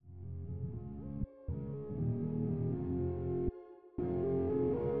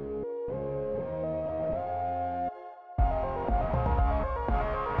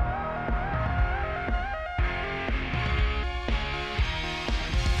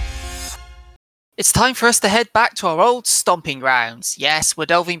It's time for us to head back to our old stomping grounds. Yes, we're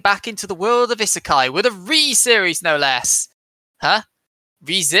delving back into the world of Isekai with a Re-series, no less. Huh?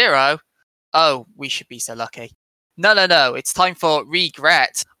 Re-Zero? Oh, we should be so lucky. No. It's time for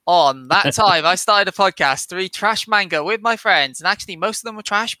Regret. On that time, I started a podcast to read trash manga with my friends, and actually most of them were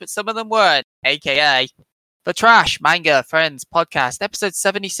trash, but some of them weren't. AKA, the Trash Manga Friends Podcast, episode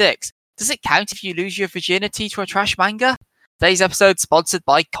 76. Does it count if you lose your virginity to a trash manga? Today's episode sponsored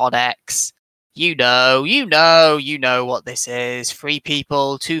by Connex. You know what this is. 3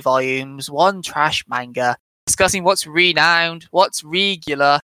 people, 2 volumes, 1 trash manga, discussing what's renowned, what's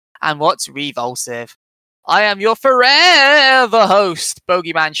regular, and what's revulsive. I am your forever host,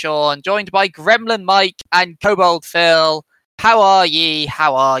 Bogeyman Sean, joined by Gremlin Mike and Kobold Phil. How are ye?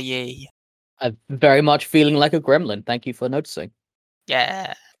 I'm very much feeling like a gremlin. Thank you for noticing.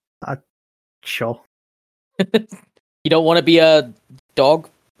 Yeah. Sure. You don't want to be a dog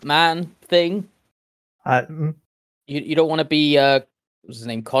man thing? You don't want to be what's his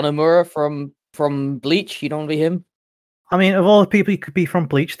name, Konomura from Bleach? You don't want to be him? I mean, of all the people you could be from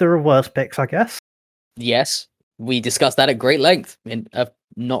Bleach, there are worse picks, I guess. Yes, we discussed that at great length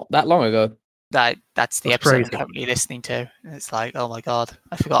not that long ago. That's the episode I'm currently listening to. It's like, oh my god,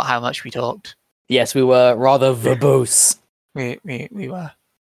 I forgot how much we talked. Yes, we were rather verbose. We were.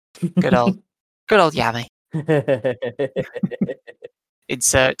 Good old Yami.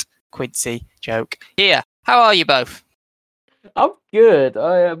 Insert Quincy joke. Here, how are you both? I'm good.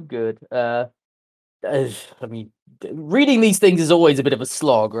 I am good. I mean, reading these things is always a bit of a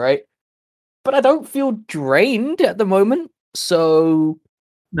slog, right? But I don't feel drained at the moment, so...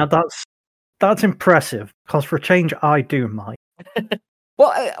 Now that's impressive, because for a change, I do mine.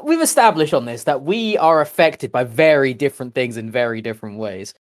 Well, we've established on this that we are affected by very different things in very different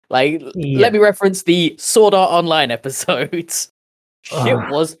ways. Like, Let me reference the Sword Art Online episodes. Shit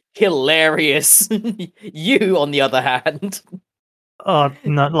was hilarious. You, on the other hand... Oh,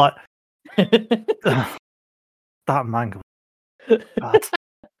 no, like... that manga was bad.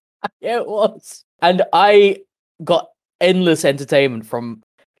 Yeah, it was. And I got endless entertainment from,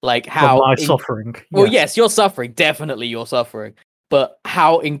 like, how... my suffering. Well, yes, you're suffering. Definitely you're suffering. But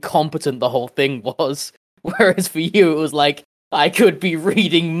how incompetent the whole thing was. Whereas for you, it was like, I could be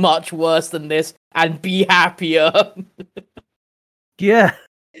reading much worse than this and be happier. Yeah.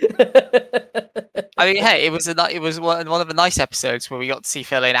 I mean, hey, it was one of the nice episodes where we got to see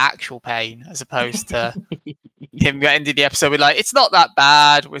Phil in actual pain, as opposed to him ending the episode with like, it's not that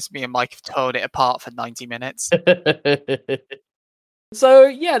bad. Whereas me and Mike have torn it apart for 90 minutes. So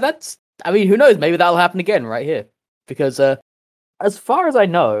yeah, I mean, who knows? Maybe that'll happen again right here, because as far as I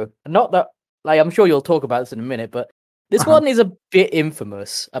know, not that, like, I'm sure you'll talk about this in a minute, but this one is a bit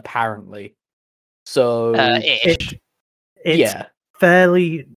infamous, apparently. So it's yeah,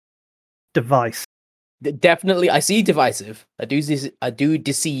 fairly divisive. Definitely, I see divisive. I do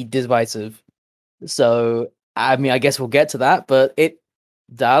see divisive. So I mean, I guess we'll get to that, but I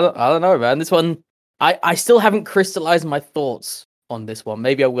don't know, man. This one, I still haven't crystallized my thoughts on this one.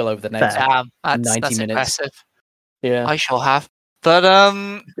 Maybe I will over the next 90 minutes. Impressive. Yeah, I sure have. But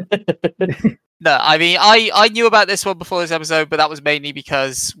no, I mean, I knew about this one before this episode, but that was mainly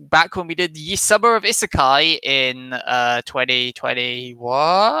because back when we did the Summer of Isekai in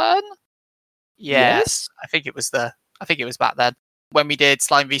 2021. Yes, I think it was back then. When we did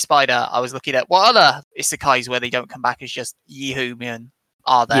Slime v Spider, I was looking at what other isekais where they don't come back as just Yihumian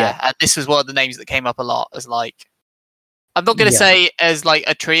are there. Yeah. And this was one of the names that came up a lot as, like, I'm not going to say as like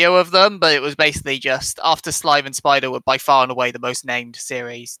a trio of them, but it was basically just after Slime and Spider were by far and away the most named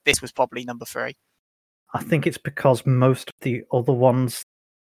series, this was probably number 3. I think it's because most of the other ones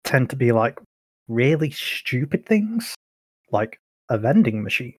tend to be like really stupid things, like a vending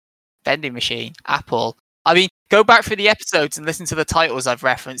machine. Apple. I mean, go back through the episodes and listen to the titles I've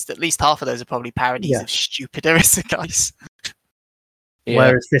referenced. At least half of those are probably parodies of stupider isekais. Yeah.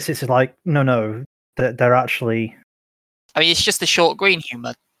 Whereas this is like, no, they're actually... I mean, it's just a short green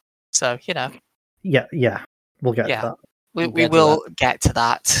humour. So, you know. Yeah. We'll get to that. We will get to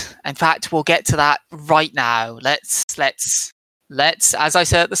that. In fact, we'll get to that right now. Let's, as I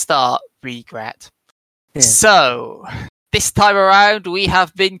said at the start, regret. Yeah. So... this time around, we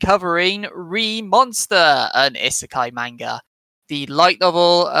have been covering Re-Monster, an isekai manga. The light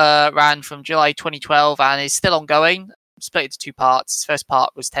novel ran from July 2012 and is still ongoing, split into 2 parts. Its first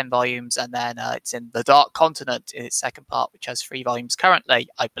part was 10 volumes, and then it's in The Dark Continent in its second part, which has 3 volumes currently,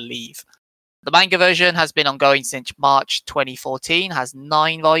 I believe. The manga version has been ongoing since March 2014, has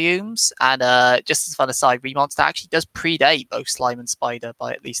 9 volumes, and just as a fun aside, Re-Monster actually does predate both Slime and Spider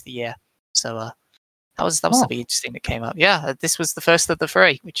by at least a year. So, that was something interesting that came up. Yeah, this was the first of the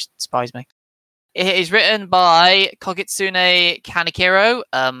 3, which surprised me. It is written by Kogitsune Kanekiro,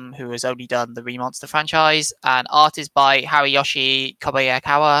 who has only done the Remonster franchise, and art is by Hariyoshi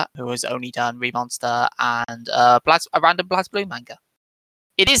Kobayakawa, who has only done Remonster and a random BlazBlue manga.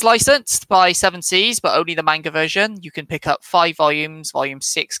 It is licensed by Seven Seas, but only the manga version. You can pick up 5 volumes. Volume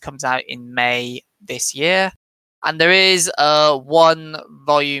 6 comes out in May this year. And there is a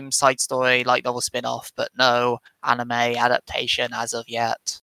 1-volume side story, light novel spin-off, but no anime adaptation as of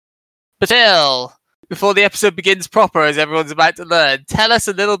yet. But Phil, before the episode begins proper, as everyone's about to learn, tell us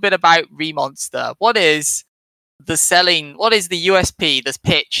a little bit about Remonster. What is the USP, the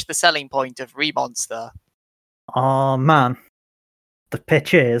pitch, the selling point of Remonster? Oh man, the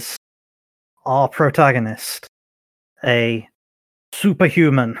pitch is our protagonist, a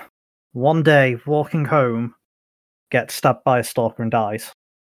superhuman, one day walking home, gets stabbed by a stalker and dies.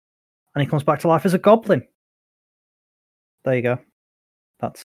 And he comes back to life as a goblin. There you go.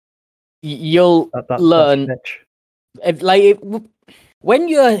 That's You'll learn when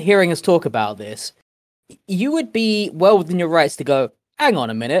you're hearing us talk about this, you would be well within your rights to go, hang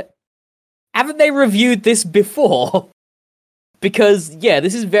on a minute, haven't they reviewed this before? Because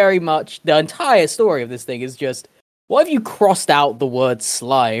this is very much the entire story of this thing is just, what have you crossed out the word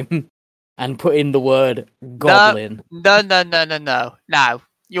slime and put in the word goblin? No. Now,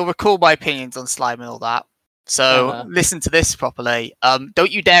 you'll recall my opinions on slime and all that. So listen to this properly.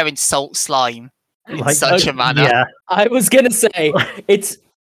 Don't you dare insult slime in such a manner. Yeah. I was going to say, it's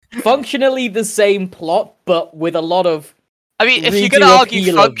functionally the same plot, but with a lot of I mean, if you're going to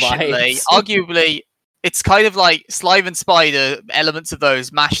argue functionally, arguably, it's kind of like Slime and Spider, elements of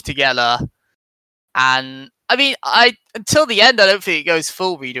those mashed together. And, I mean, until the end, I don't think it goes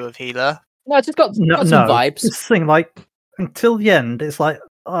full redo of Healer. No, it's just got some vibes. This thing, like, until the end, it's like,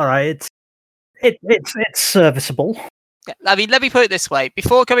 alright, it's serviceable. Yeah, I mean, let me put it this way.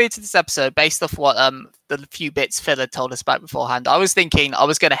 Before coming into this episode, based off what the few bits Phil had told us about beforehand, I was thinking I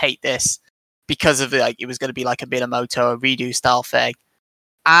was going to hate this because of it was going to be like a Minamoto, a redo style thing.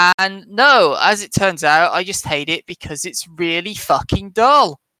 And no, as it turns out, I just hate it because it's really fucking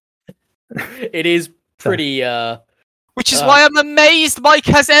dull. It is pretty... Which is why I'm amazed Mike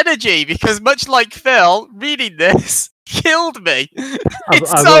has energy, because much like Phil, reading this killed me. It's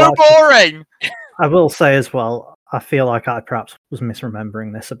so boring! I will say as well, I feel like I perhaps was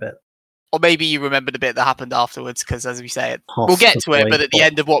misremembering this a bit. Or maybe you remember the bit that happened afterwards, because as we say it, we'll get to it, but at the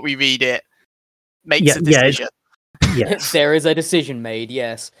end of what we read, it makes a decision. Yes. There is a decision made,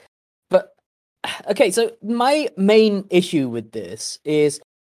 yes. But, okay, so my main issue with this is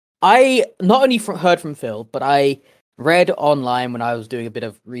I not only heard from Phil, but I read online when I was doing a bit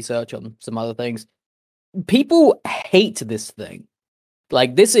of research on some other things. People hate this thing.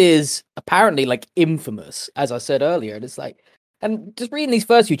 Like, this is apparently, like, infamous, as I said earlier. And it's like, and just reading these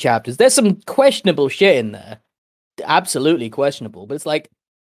first few chapters, there's some questionable shit in there. Absolutely questionable. But it's like,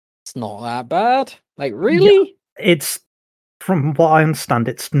 it's not that bad. Like, really? Yeah, it's, from what I understand,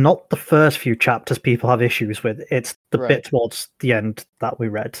 it's not the first few chapters people have issues with. It's the bit towards the end that we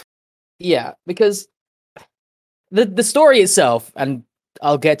read. Yeah, because the story itself, and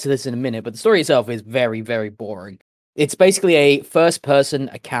I'll get to this in a minute, but the story itself is very, very boring. It's basically a first-person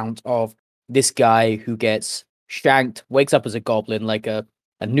account of this guy who gets shanked, wakes up as a goblin, like a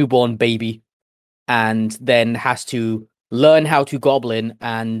newborn baby, and then has to learn how to goblin,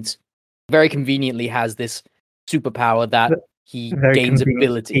 and very conveniently has this superpower that he gains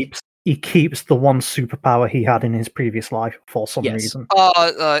ability. He keeps the one superpower he had in his previous life for some reason.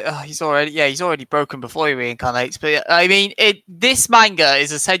 He's already broken before he reincarnates. But I mean, this manga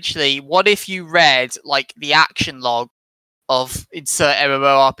is essentially what if you read like the action log of insert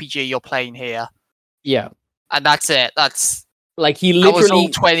MMORPG you're playing here. Yeah, and that's it. That's like he literally that was all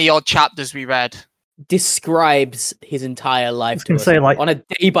 20 odd chapters we read. Describes his entire life to us like, on a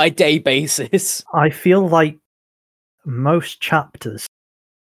day-by-day basis. I feel like most chapters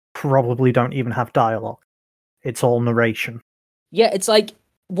probably don't even have dialogue. It's all narration. Yeah, it's like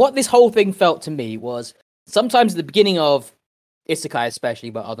what this whole thing felt to me was sometimes at the beginning of Isekai, especially,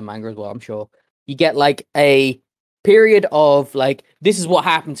 but other manga as well, I'm sure, you get like a period of like, this is what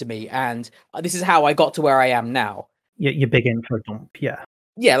happened to me, and this is how I got to where I am now. Your big info dump, yeah.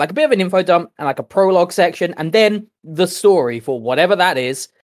 Yeah, like a bit of an info dump and like a prologue section, and then the story for whatever that is,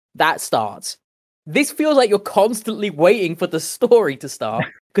 that starts. This feels like you're constantly waiting for the story to start,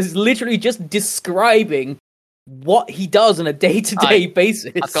 because it's literally just describing what he does on a day-to-day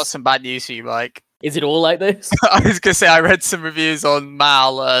basis. I've got some bad news for you, Mike. Is it all like this? I was going to say, I read some reviews on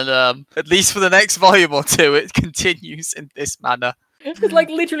Mal, and at least for the next volume or two, it continues in this manner. It's like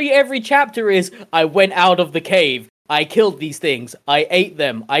literally every chapter is, I went out of the cave, I killed these things, I ate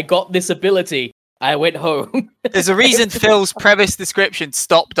them, I got this ability, I went home. There's a reason Phil's premise description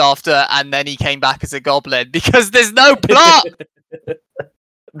stopped after, and then he came back as a goblin, because there's no plot.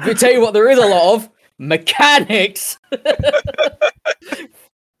 I tell you what, there is a lot of mechanics.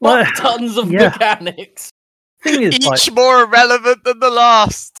 Well, Tons of yeah. mechanics. Thing is, like, Each more irrelevant than the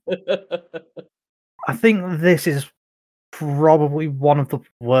last. I think this is probably one of the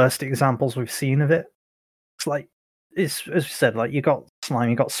worst examples we've seen of it. It's like, it's as you said, like you got Slime,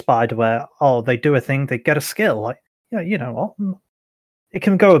 you got Spider, where they do a thing, they get a skill. Like, yeah, you know what? It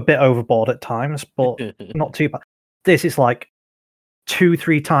can go a bit overboard at times, but not too bad. This is like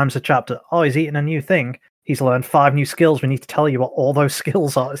 2-3 times a chapter. Oh, he's eating a new thing. He's learned 5 new skills. We need to tell you what all those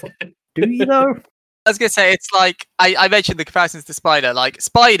skills are. It's like, do you though? I was going to say, it's like, I mentioned the comparisons to Spider. Like,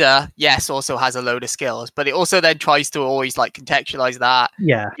 Spider, yes, also has a load of skills, but it also then tries to always, like, contextualize that.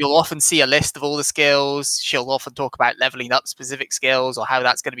 Yeah. You'll often see a list of all the skills. She'll often talk about leveling up specific skills or how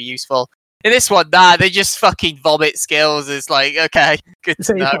that's going to be useful. In this one, they just fucking vomit skills. It's like, okay, good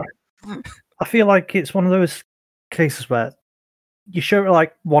to know. I feel like it's one of those cases where you show it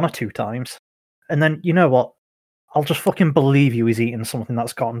like 1 or 2 times, and then, you know what? I'll just fucking believe you he's eating something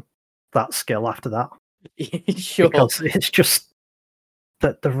that's gotten that skill after that. Sure. Because it's just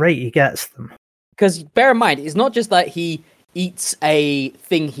that the rate he gets them. Because bear in mind, it's not just that he eats a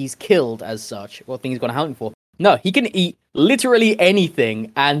thing he's killed as such, or thing he's gone hunting for. No, he can eat literally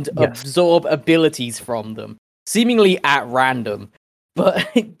anything and absorb abilities from them, seemingly at random. But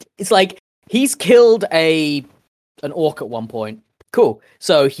it's like, he's killed an orc at one point. Cool.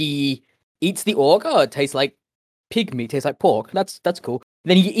 So he eats the orc. Oh, it tastes like pig meat, tastes like pork. That's cool.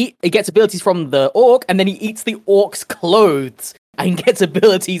 Then he gets abilities from the orc, and then he eats the orc's clothes and gets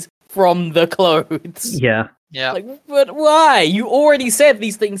abilities from the clothes. Yeah. Yeah. Like, but why? You already said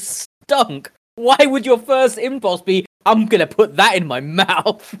these things stunk. Why would your first impulse be, I'm gonna put that in my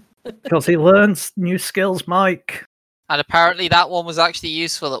mouth? Because he learns new skills, Mike. And apparently that one was actually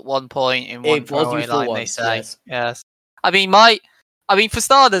useful at one point in one throwaway line, they say. Yes. I mean, for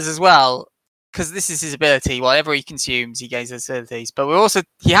starters as well, because this is his ability, whatever he consumes, he gains those abilities. But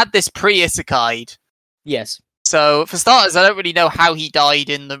he had this pre-isekai. Yes. So for starters, I don't really know how he died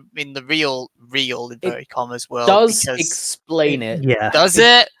in the real inverted commas world. Does explain it. Yeah. Does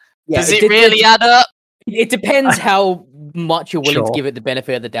it? Yeah, Does it really add up? It depends how much you're willing to give it the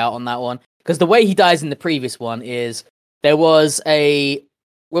benefit of the doubt on that one. Because the way he dies in the previous one is there was a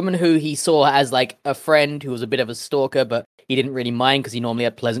woman who he saw as like a friend who was a bit of a stalker, but he didn't really mind because he normally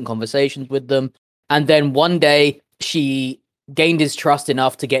had pleasant conversations with them. And then one day she gained his trust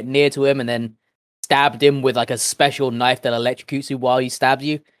enough to get near to him and then stabbed him with like a special knife that electrocutes you while he stabs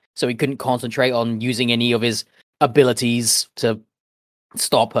you. So he couldn't concentrate on using any of his abilities to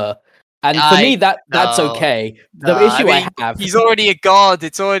stop her. And for me, that's okay. The issue I have... He's already a god.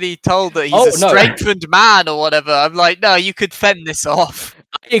 It's already told that he's a strengthened man or whatever. I'm like, no, you could fend this off.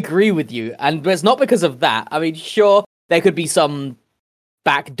 I agree with you. And it's not because of that. I mean, sure, there could be some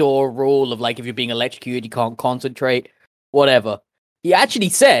backdoor rule of like, if you're being electrocuted, you can't concentrate, whatever. He actually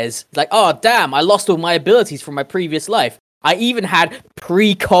says, like, oh, damn, I lost all my abilities from my previous life. I even had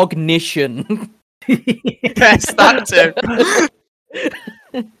precognition. Yes, that too.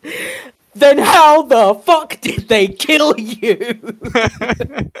 Then how the fuck did they kill you?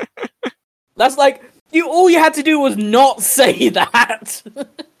 That's like, all you had to do was not say that.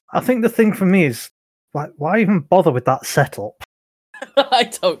 I think the thing for me is, like, why even bother with that setup?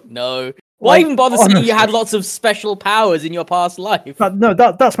 I don't know. Why even bother saying you had lots of special powers in your past life? No,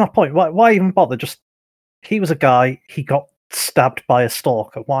 that's my point. Why even bother? Just, he was a guy, he got stabbed by a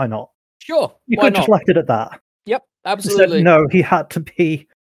stalker. Why not? Sure. You could have just left it at that. Yep, absolutely. Instead, no, he had to be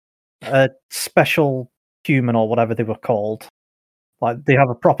a special human or whatever they were called. Like, they have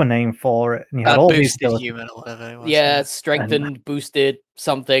a proper name for it, and you had all these abilities. Human or whatever it was. Yeah, strengthened, boosted,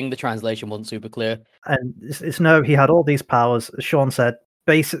 something. The translation wasn't super clear. And it's no, he had all these powers. As Sean said,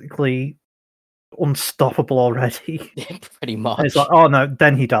 basically unstoppable already. Pretty much. And it's like, oh no,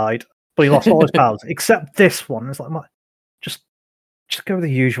 then he died, but he lost all his powers except this one. It's like, just go the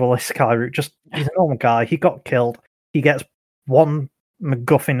usual isekai route. Just, he's a normal guy. He got killed. He gets one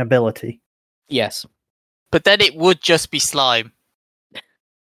MacGuffin ability. Yes. But then it would just be slime.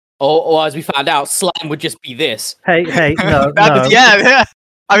 Or as we found out, slime would just be this. Hey, no, no. Yeah.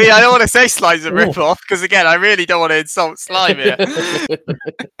 I mean, I don't want to say slime's a rip-off, because again, I really don't want to insult slime here.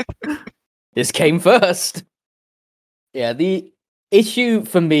 This came first. Yeah, the issue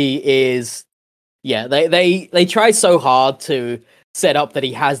for me is, yeah, they try so hard to set up that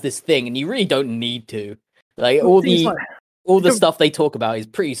he has this thing, and you really don't need to. Like, all the stuff they talk about is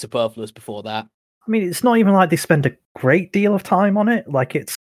pretty superfluous before that. I mean, it's not even like they spend a great deal of time on it. Like,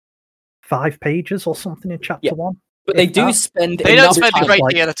 it's 5 pages or something in chapter Yeah. 1. But they If do that- spend They don't enough spend a time. great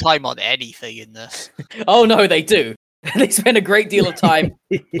like- deal of time on anything in this. Oh no, they do. They spend a great deal of time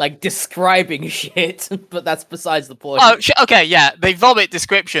like describing shit, but that's besides the point. Oh, okay, yeah, they vomit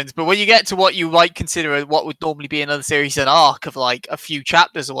descriptions, but when you get to what you might consider what would normally be another series, an arc of like a few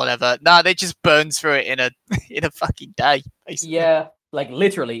chapters or whatever, nah, they just burns through it in a in a fucking day. Basically. Yeah, like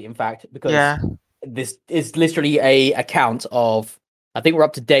literally, in fact, because Yeah. this is literally a account of. I think we're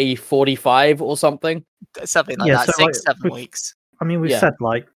up to day 45 or something. Something like Yeah, that. so, 6, like, 7 weeks. I mean, we've Yeah. said,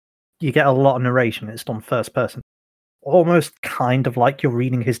 like, you get a lot of narration. It's done first person. Almost kind of like you're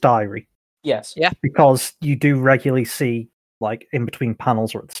reading his diary. Yes. Yeah. Because you do regularly see, like, in between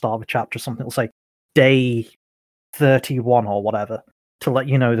panels or at the start of a chapter, something will say day 31 or whatever to let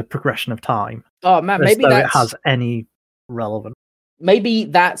you know the progression of time. Oh man, As maybe though it that's has any relevance. maybe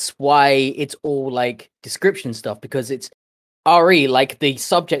that's why it's all like description stuff, because it's RE, like the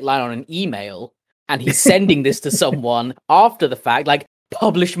subject line on an email, and he's sending this to someone after the fact, like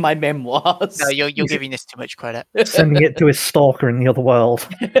publish my memoirs. No, you're giving this too much credit. Sending it to his stalker in the other world.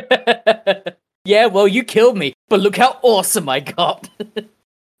 Yeah, well, you killed me, but look how awesome I got.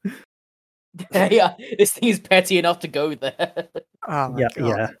 Yeah, this thing is petty enough to go there. Oh my Yeah, God.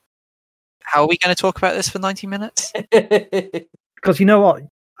 yeah. How are we going to talk about this for 90 minutes? Because you know what?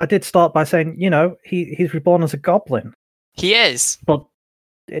 I did start by saying, you know, he's reborn as a goblin, He is. but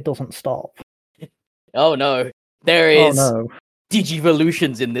it doesn't stop. Oh no, there Oh is no.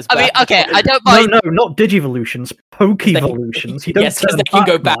 digivolutions in this. I mean, bad okay, boy. I don't No, mind. no, not digivolutions, Pokevolutions. You don't Yes, because turn they can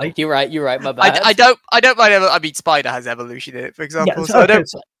go back, back. Mike. You're right. My bad. I don't mind. I mean, Spider has evolution in it, for example. Yeah, so I okay, don't.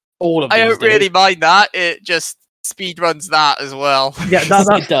 so- All of I these don't do. really mind that. It just speed runs that as well. Yeah, that's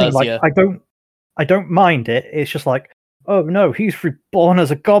It the thing, does, like, yeah. I don't mind it. It's just like, oh no, he's reborn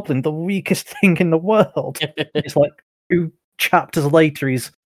as a goblin, the weakest thing in the world. It's like 2 chapters later,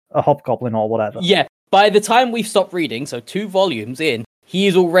 he's a hobgoblin or whatever. Yeah, by the time we've stopped reading, so 2 volumes in, he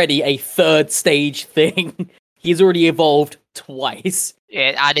is already a 3rd stage thing. He's already evolved twice.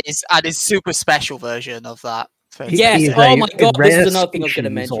 Yeah, and his super special version of that. He- Yes, he's oh a my god, this rare is another thing I was going to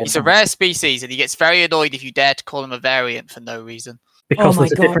species mention. or He's a rare species, and he gets very annoyed if you dare to call him a variant for no reason. Because Oh my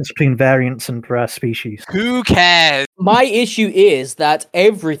there's a God. difference between variants and rare species. Who cares? My issue is that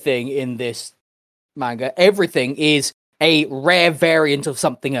everything in this manga, everything is a rare variant of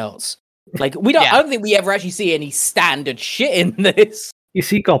something else. Like we don't, Yeah. I don't think we ever actually see any standard shit in this. You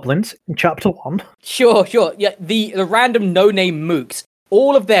see goblins in chapter 1. Sure. Yeah, the random no-name mooks,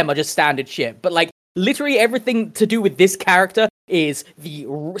 all of them are just standard shit. But like literally everything to do with this character is the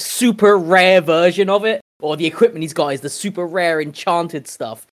super rare version of it, or the equipment he's got is the super rare enchanted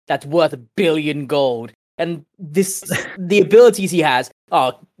stuff that's worth 1 billion gold. And this, the abilities he has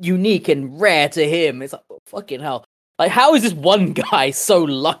are unique and rare to him. It's like, oh, fucking hell. Like, how is this one guy so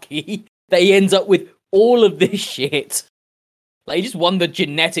lucky that he ends up with all of this shit? Like, he just won the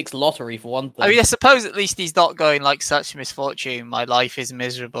genetics lottery for one thing. I mean, I suppose at least he's not going like such misfortune. My life is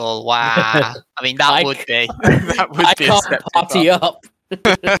miserable. Wow. I mean, that I would c- be. That would I be a can't step too party far. up.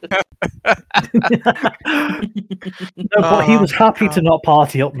 No, but he Oh, was happy to God. not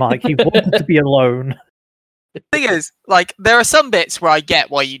party up, Mike. He wanted to be alone. Thing is, like, there are some bits where I get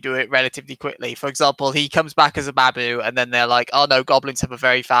why you do it relatively quickly. For example, he comes back as a babu, and then they're like, "Oh no, goblins have a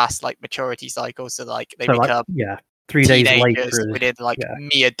very fast like maturity cycle, so like they So, like, become yeah, 3 days teenagers later. within like yeah.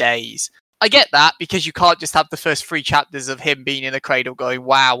 mere days." I get that because you can't just have the first 3 chapters of him being in a cradle going,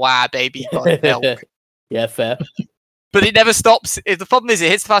 "Wow, baby, got milk." Yeah, fair. But it never stops. The problem is,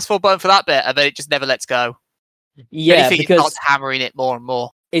 it hits the fast forward button for that bit, and then it just never lets go. Yeah, Anything, it because starts hammering it more and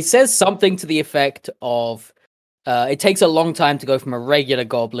more. it says something to the effect of it takes a long time to go from a regular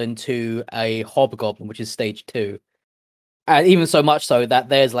goblin to a hobgoblin, which is stage 2. And even so much so that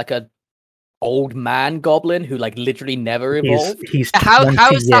there's like a old man goblin who like literally never evolved. He's How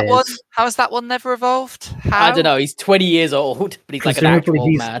 20 is that one? years. How has that one never evolved? How? I don't know, he's 20 years old, but he's like an Presumably actual old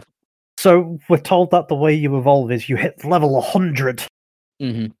he's- man. So we're told that the way you evolve is you hit level 100.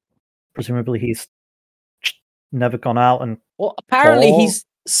 hmm Presumably he's never gone out and Well, apparently Or- he's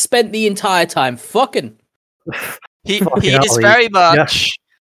spent the entire time fucking. He Fucking is hell, very yeah. much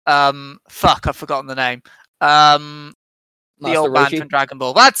fuck, I've forgotten the name. The Master old man Roshi. from Dragon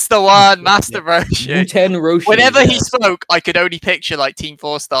Ball. That's the one, Master Roshi. Muten Roshi. Whenever he yes. spoke, I could only picture like Team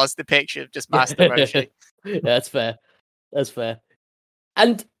 4 Star's depiction of just Master Roshi. That's fair. That's fair.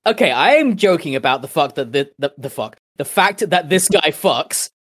 And okay, I am joking about the fact that the fact that this guy fucks,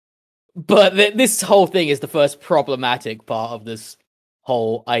 but this whole thing is the first problematic part of this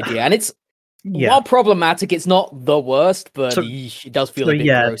whole idea, and it's yeah. while problematic, it's not the worst, but So- yeesh, it does feel so a bit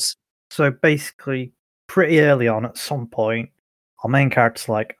yeah. gross. So basically, pretty early on at some point, our main character's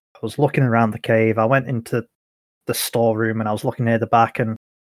like, was looking around the cave. I went into the storeroom and I was looking near the back, and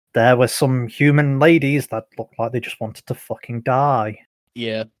there were some human ladies that looked like they just wanted to fucking die.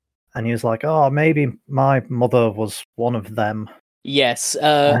 Yeah. And he was like, "Oh, maybe my mother was one of them." Yes.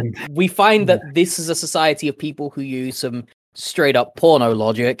 And- We find that this is a society of people who use some straight up porno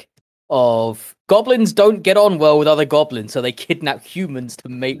logic of goblins don't get on well with other goblins, so they kidnap humans to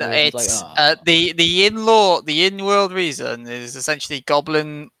mate No, with. It's it's like, the in-world reason is essentially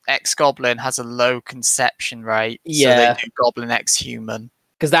ex-goblin has a low conception rate, so Yeah. they do goblin ex-human.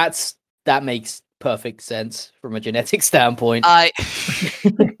 because that makes perfect sense from a genetic standpoint. I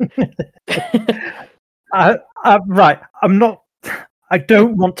Right. I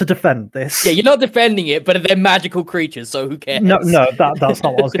don't want to defend this. Yeah, you're not defending it, but they're magical creatures, so who cares? No, that's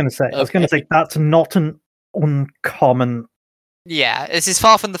not what I was going to say. I was going to say that's not an uncommon. yeah, this is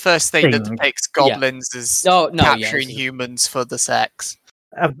far from the first thing that Thing. depicts goblins as No, capturing yes. humans for the sex.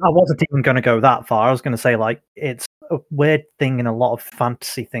 I wasn't even going to go that far. I was going to say like it's a weird thing in a lot of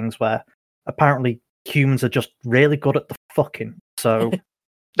fantasy things where apparently humans are just really good at the fucking. So,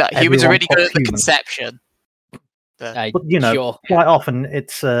 No, humans are Everyone really good fucks at the humans. conception. but you know, Sure. quite often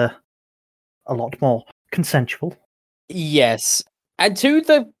it's a lot more consensual. Yes. And to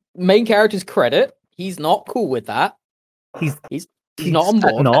the main character's credit, he's not cool with that. He's not on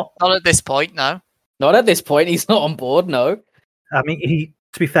board. Not. Not at this point, no. Not at this point, he's not on board, no. I mean,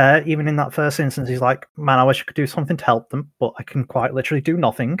 to be fair, even in that first instance, he's like, "Man, I wish I could do something to help them, but I can quite literally do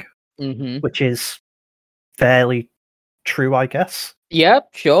nothing," Mm-hmm. which is fairly true, I guess. Yeah,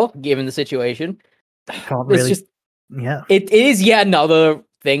 sure, given the situation. Can't It's really. just Yeah. it is yet another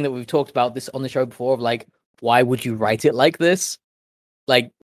thing that we've talked about this on the show before of like, why would you write it like this?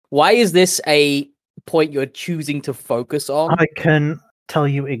 Like, why is this a point you're choosing to focus on? I can tell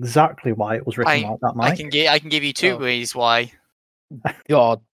you exactly why it was written like that, Mike. I can give you two Oh. reasons why.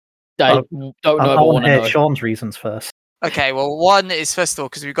 God, I don't know if I I want want to to hear know. Sean's reasons first. Okay, well, one is first of all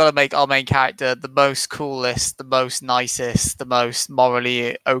because we've got to make our main character the most coolest, the most nicest, the most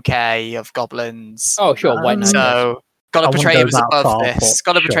morally okay of goblins. Oh, sure, white knight. yes. So, got I to wouldn't portray go him as that above far, this.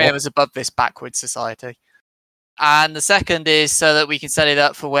 but Got to portray sure. him as above this backward society. And the second is so that we can set it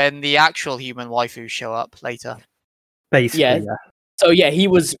up for when the actual human waifus show up later. Basically, Yeah. yeah. So yeah, he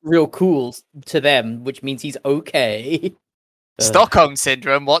was real cool to them, which means he's okay. Stockholm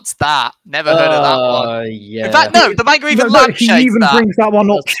syndrome. What's that? Never heard of that one. Yeah. In fact, no. The manga even he lampshades even that. brings that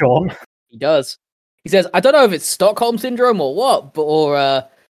one up, Does. Sean. He does. He says, I don't know if it's Stockholm syndrome or what, or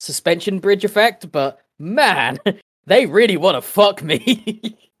suspension bridge effect, but man, they really want to fuck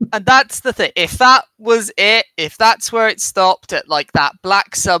me. And that's the thing. If that was it, if that's where it stopped at like that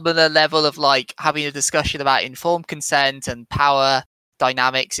Black Summoner level of like having a discussion about informed consent and power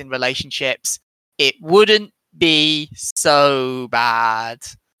dynamics in relationships, it wouldn't be so bad.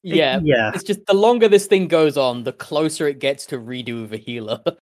 yeah. Yeah. It's just the longer this thing goes on, the closer it gets to redo the healer.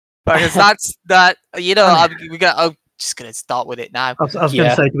 Because that's that, you know, I I'm just going to start with it now. I was going Yeah.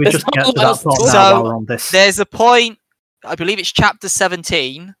 to say, do we There's just not get a to lot that else to part talk now about. while we're on this? There's a point, I believe it's chapter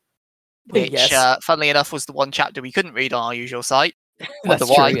 17, which, Yes. funnily enough, was the one chapter we couldn't read on our usual site. That's Wonder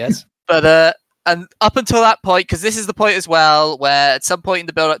why. true, yes. But and up until that point, because this is the point as well, where at some point in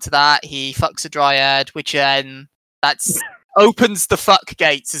the build up to that, he fucks a dryad, which then that's opens the fuck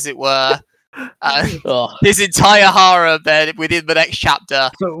gates, as it were. Oh, His entire harem then within the next chapter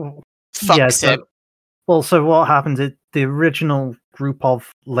So, fucks him. Well, so what happens is the original group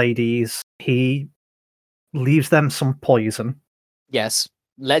of ladies, he leaves them some poison. yes.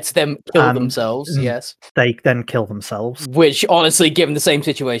 Lets them kill And- themselves, mm. yes. They then kill themselves. Which, honestly, given the same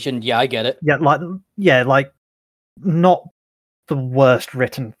situation, yeah, I get it. Yeah, like not the worst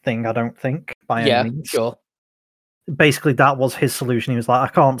written thing, I don't think, by Yeah, any means. sure. Basically, that was his solution. He was like,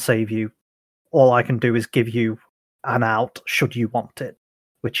 I can't save you. All I can do is give you an out should you want it,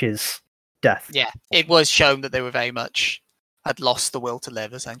 which is death. Yeah, it was shown that they were very much had lost the will to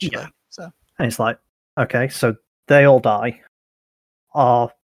live, essentially. Yeah. So And it's like, okay, so they all die.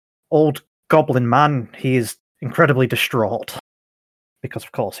 Our old goblin man, he is incredibly distraught. Because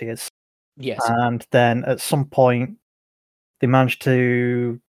of course he is. Yes. And then at some point, they manage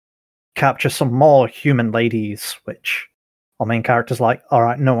to capture some more human ladies, which our main character's like, all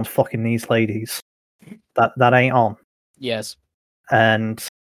right, no one's fucking these ladies. That ain't on. Yes. And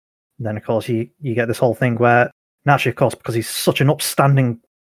then, of course, you get this whole thing where, naturally, of course, because he's such an upstanding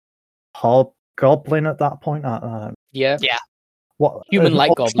hobgoblin at that point, Yeah. what Human-like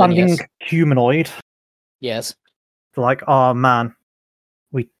an goblin, upstanding yes. humanoid. Yes. They're like, oh man,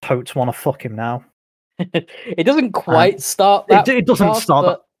 we totes want to fuck him now. It doesn't quite start that. It doesn't fast, start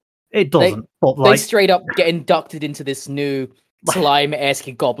but It doesn't, but they like, straight up get inducted into this new slime-esque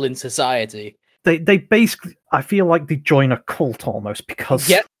goblin society. They basically, I feel like they join a cult almost because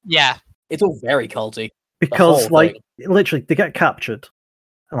Yeah. It's all very culty. because whole like thing. literally they get captured,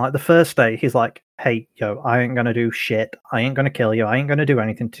 and like the first day he's like, "Hey, yo, I ain't gonna do shit. I ain't gonna kill you. I ain't gonna do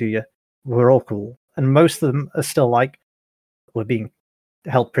anything to you. We're all cool." And most of them are still like, "We're being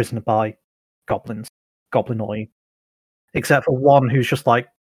held prisoner by goblins, goblinoid," except for one who's just like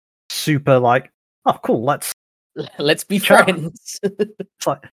super like, "Oh, cool, let's." Let's be Sure. friends. It's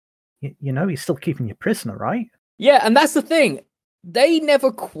like, you know, he's still keeping you prisoner, right? Yeah, and that's the thing. They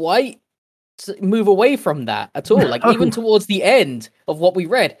never quite move away from that at all. Like, even No. towards the end of what we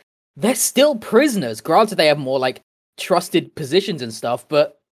read, they're still prisoners. Granted, they have more, like, trusted positions and stuff,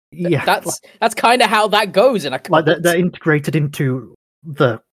 but Yeah, that's kind of how that goes in a like cult. they're integrated into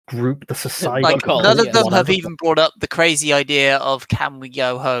the group, the society. Like, cult, none of yeah. them have whatever. even brought up the crazy idea of can we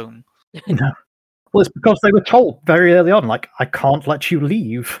go home? No. Well, it's because they were told very early on, like, I can't let you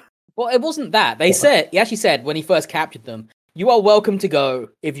leave. Well, it wasn't that. He actually said when he first captured them, you are welcome to go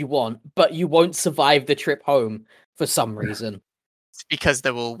if you want, but you won't survive the trip home for some reason. It's because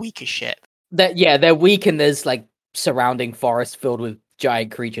they're all weak as shit. They're weak and there's like surrounding forest filled with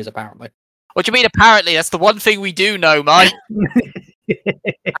giant creatures, apparently. What do you mean, apparently? That's the one thing we do know, Mike.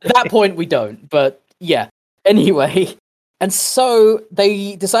 At that point, we don't, but yeah. Anyway, and so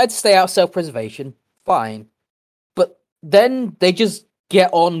they decide to stay out of self-preservation. Fine. But then they just get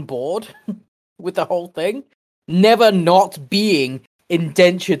on board with the whole thing, never not being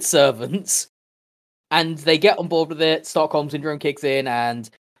indentured servants. And they get on board with it, Stockholm Syndrome kicks in, and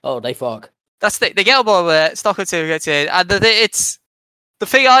they fuck. That's they get on board with it. Stockholm Syndrome gets in, and it's the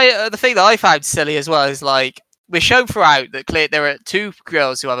thing that I found silly as well is like we're shown throughout that there are two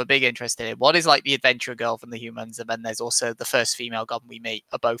girls who have a big interest in it. One is like the adventurer girl from the humans, and then there's also the first female goblin we meet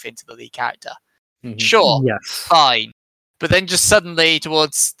are both into the lead character. Mhm. Sure, Yes. fine. But then just suddenly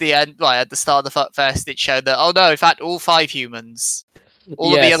towards the end, like at the start of the fest, it showed that, oh no, in fact, all 5 humans,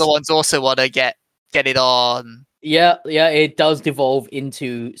 all of the Yes. other ones also want to get it on. Yeah, it does devolve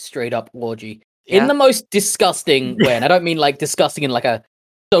into straight up orgy. Yeah. In the most disgusting way, and I don't mean like disgusting in like a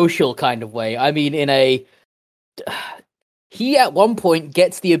social kind of way. I mean in a he at one point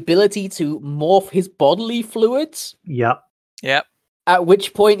gets the ability to morph his bodily fluids, Yep. Yep. at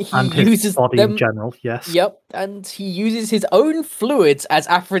which point he And his uses body them. in general, yes. Yep, and he uses his own fluids as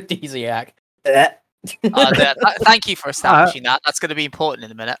aphrodisiac. Thank you for establishing that. That's going to be important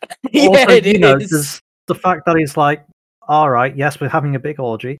in a minute. Yeah, Also, it you know, is. there's the fact that he's like, all right, yes, we're having a big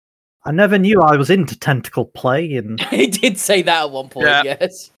orgy. I never knew I was into tentacle play, and He did say that at one point, Yeah.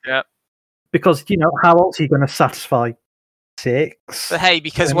 yes. because, you know, how else are you going to satisfy 6? But hey,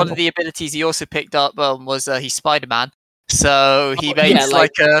 because one of the abilities he also picked up was he's Spider-Man. So he makes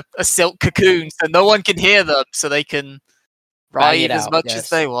like- a silk cocoon so no one can hear them, so they can Bang ride it as out, much yes. as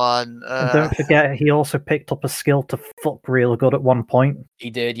they want. And don't forget, he also picked up a skill to fuck real good at one point. He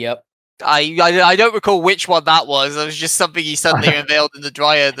did, yep. I don't recall which one that was. It was just something he suddenly unveiled in the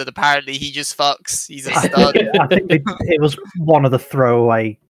dryer that apparently he just fucks. He's a stud. I think it was one of the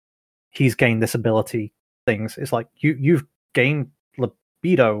throwaway, he's gained this ability things. It's like, you've gained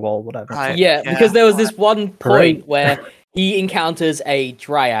libido or whatever. Right. Yeah, Yeah. because there was this one point Great. where he encounters a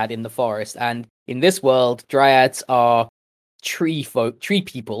dryad in the forest, and in this world, dryads are tree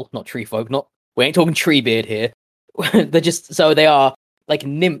people, not tree folk, we ain't talking tree beard here. They're just, so they are like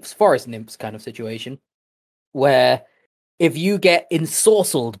nymphs, forest nymphs kind of situation, where if you get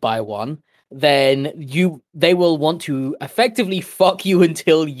ensorcelled by one, then they will want to effectively fuck you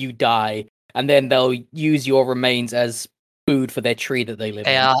until you die, and then they'll use your remains as food for their tree that they live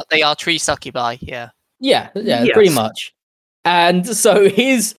in. They are tree succubi, yeah. Yeah, Yes. pretty much. And so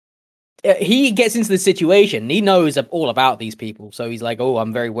he gets into the situation. He knows all about these people, so he's like, "Oh,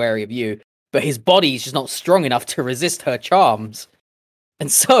 I'm very wary of you." But his body's just not strong enough to resist her charms.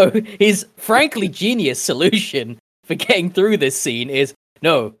 And so his frankly genius solution for getting through this scene is,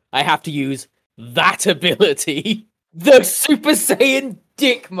 no, I have to use that ability. The Super Saiyan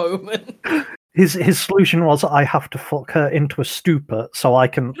dick moment. His solution was, I have to fuck her into a stupor so I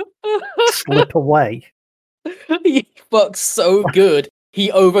can slip away. He fucks so good,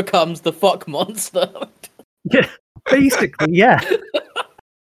 he overcomes the fuck monster. Yeah, basically, yeah.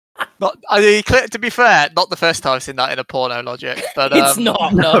 To be fair, not the first time I've seen that in a porno logic, but It's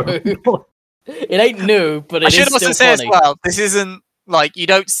not, no. It ain't new, but I it should is also still say funny. as well, this isn't like you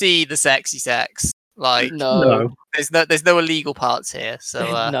don't see the sexy sex. Like No, there's no illegal parts here.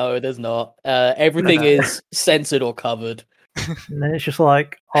 So no, there's not. Everything No. is censored or covered. And then it's just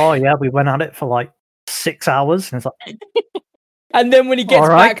like, oh yeah, we went at it for like 6 hours, and it's like, And then when he gets All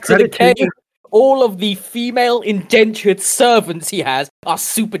right, back to the credit to cave, all of the female indentured servants he has are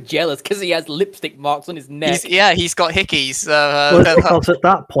super jealous because he has lipstick marks on his neck. He's got hickeys. Well, it's because at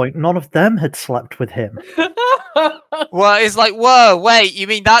that point, none of them had slept with him. Well, it's like, whoa, wait, you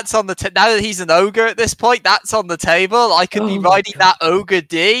mean that's on the now that he's an ogre at this point, that's on the table? I could be Oh my riding God. that ogre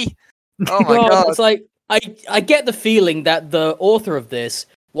D? Oh my God, god. it's like I get the feeling that the author of this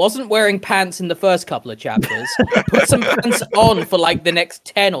wasn't wearing pants in the first couple of chapters, put some pants on for like the next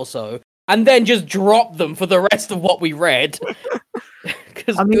 10 or so, and then just dropped them for the rest of what we read.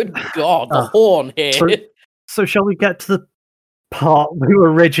 Because, good God, the horn here. So shall we get to the part we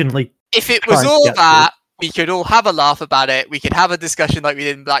were originally... If it was trying to all get that, we could all have a laugh about it. We could have a discussion like we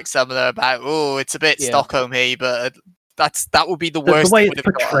did in Black Summoner about, oh, it's a bit Yeah. Stockholm here, but that would be the The worst. way it it's would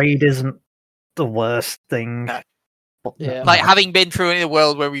have got. portrayed isn't the worst thing. No. But Yeah. Like, having been through it in a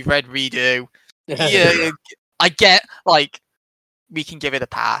world where we've read Redo, yeah, I get, like, we can give it a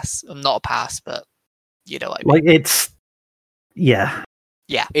pass. Not a pass, but you know what I mean. Like, it's... Yeah.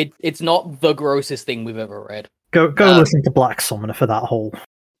 It's not the grossest thing we've ever read. Go No. listen to Black Summoner for that whole...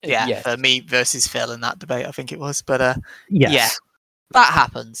 Yeah, Yes. for me versus Phil in that debate, I think it was. But Yes. Yeah. that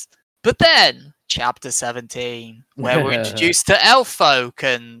happens. But then, chapter 17, where we're introduced to elf folk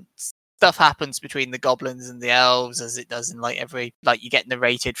and stuff happens between the goblins and the elves, as it does in like you get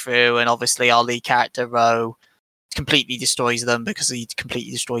narrated through, and obviously our lead character Ro completely destroys them because he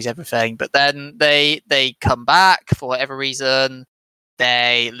completely destroys everything. But then they come back for whatever reason,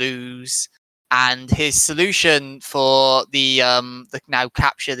 they lose, and his solution for the now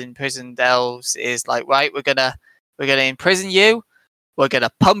captured, imprisoned elves is like, right, we're gonna imprison you, we're gonna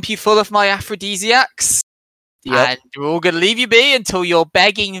pump you full of my aphrodisiacs. Yep. And we're all going to leave you be until you're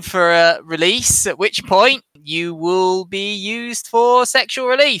begging for a release, at which point you will be used for sexual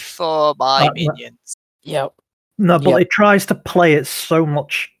relief for my minions. Yep. No, but Yep. it tries to play it so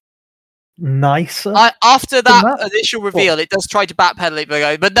much nicer. After that that- initial reveal, it does try to backpedal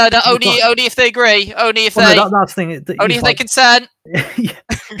it, but no, only if they agree, only if Well, they, no, that's the thing. that only he's if they like- consent. Yeah.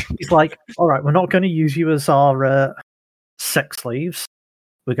 He's like, all right, we're not going to use you as our sex slaves.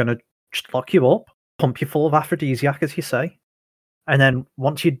 We're going to just lock you up, pump you full of aphrodisiac, as you say, and then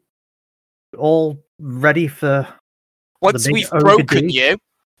once you're all ready for Once big we've ogre broken dude. you,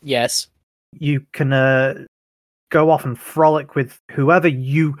 Yes. you can go off and frolic with whoever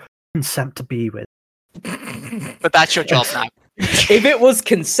you consent to be with. but that's your job now. If it was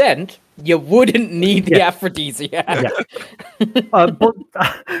consent, you wouldn't need the aphrodisiac. But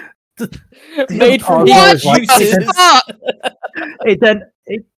Made from What? what Like, juices? Fuck!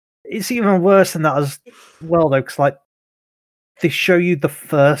 it's even worse than that as well, though, because like they show you the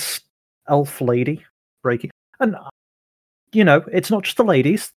first elf lady breaking, and you know it's not just the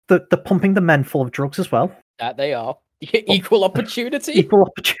ladies; they're pumping the men full of drugs as well. That they are. Equal opportunity. Equal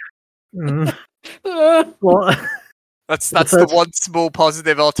opportunity. Uh, Well, That's The the first- one small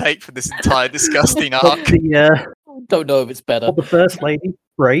positive I'll take from this entire disgusting but arc. don't know if it's better. the first lady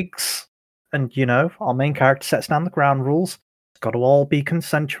breaks, and you know our main character sets down the ground rules. It's got to all be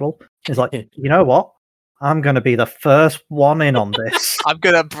consensual. He's like, you know what? I'm going to be the first one in on this. I'm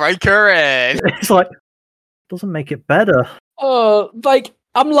gonna break her in. It's like doesn't make it better. Like,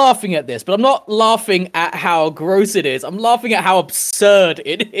 I'm laughing at this, but I'm not laughing at how gross it is. I'm laughing at how absurd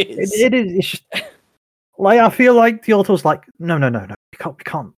it is. It is. It's just, like I feel like the author was like, no. We can't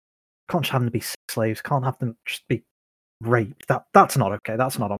just have them be sex slaves. Can't have them just be raped. That's not okay.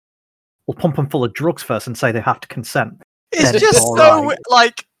 That's not. We'll pump them full of drugs first and say they have to consent. It's Then it's just all so right.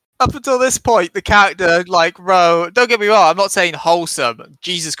 like up until this point, the character like Ro. Don't get me wrong. I'm not saying wholesome.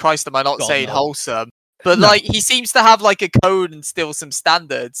 Jesus Christ, am I not God, saying no. wholesome? But No. like he seems to have like a code and still some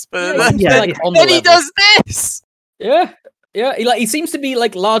standards. But Yeah, he seems Yeah, like, on the then he level. does this. Yeah, he seems to be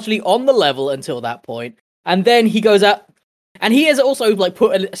like largely on the level until that point, and then he goes out, and he has also like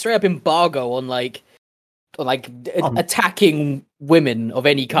put a straight up embargo on attacking women of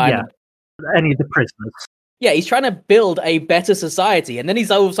any kind. Yeah. Any of the prisoners. Yeah, he's trying to build a better society, and then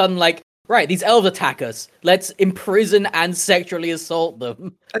he's all of a sudden like, right, these elves attack us. Let's imprison and sexually assault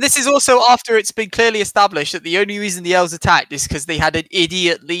them. And this is also after it's been clearly established that the only reason the elves attacked is because they had an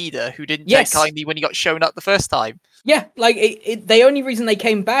idiot leader who didn't Yes. take kindly when he got shown up the first time. Yeah, like the only reason they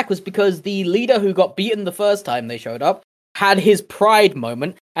came back was because the leader who got beaten the first time they showed up had his pride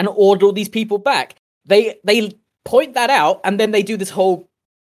moment and ordered all these people back. They point that out, and then they do this whole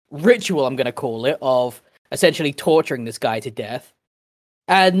ritual, I'm going to call it, of essentially torturing this guy to death.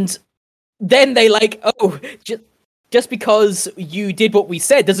 And then they like, oh, just because you did what we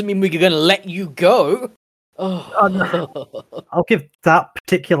said doesn't mean we're going to let you go. Oh. I'll give that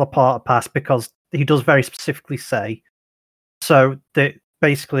particular part a pass because he does very specifically say so that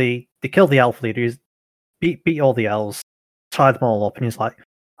basically they kill the elf leader. He's beat all the elves, tie them all up, and he's like,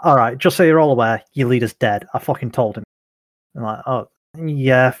 "All right, just so you're all aware, your leader's dead. I fucking told him." And like, oh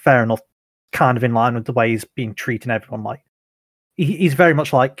yeah, fair enough. Kind of in line with the way he's been treating everyone. Like, he's very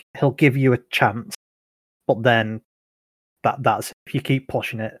much like he'll give you a chance, but then that's if you keep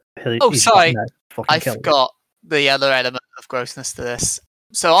pushing it. He's sorry, fucking I kill forgot the other element of grossness to this.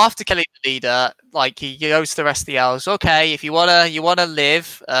 So after killing the leader, like he goes to the rest of the elves. Okay, if you wanna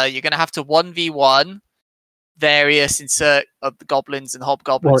live, you're gonna have to 1v1 various insert of the goblins and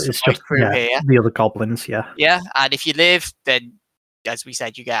hobgoblins it's from my just crew here. the other goblins. Yeah, Yeah, and if you live, then as we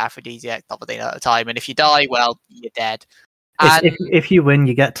said, you get aphrodisiac double at a time, and if you die, well, you're dead. And if you win,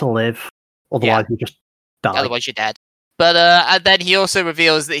 you get to live. Otherwise, you just die. otherwise, you're dead. But and then he also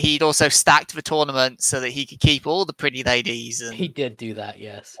reveals that he'd also stacked the tournament so that he could keep all the pretty ladies. And He did do that,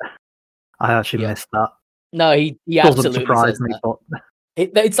 yes. I actually Yeah. missed that. No, he Doesn't absolutely surprise says me, that.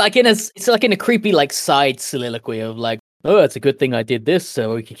 but It's like in a creepy like side soliloquy of like, oh, it's a good thing I did this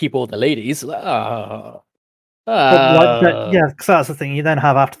so we can keep all the ladies. But yeah, because that's the thing. You then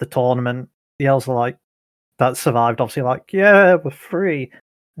have after the tournament, the elves are like, that survived, obviously, like, yeah, we're free.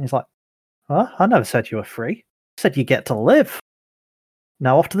 And he's like, huh? I never said you were free. I said you get to live.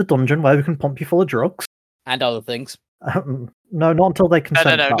 Now off to the dungeon where we can pump you full of drugs. and other things. No, not until they consent.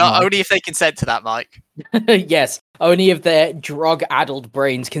 no, to that, not Mike. only if they consent to that, Mike. Yes, only if their drug-addled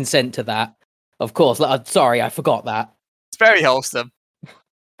brains consent to that. Of course. Sorry, I forgot that. It's very wholesome.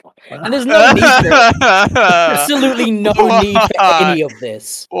 And there's no need for it. Absolutely no need for any of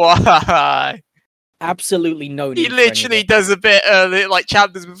this. Why? Absolutely no need. He for any of literally it. does a bit like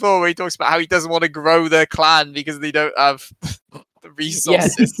chapters before where he talks about how he doesn't want to grow their clan because they don't have the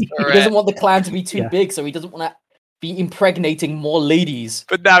resources Yes, he for doesn't it. want the clan to be too Yeah. big, so he doesn't want to be impregnating more ladies.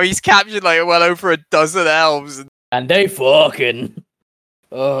 But now he's captured like well over a dozen elves. And And they fucking.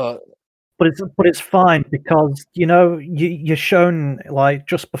 But it's fine because you're shown like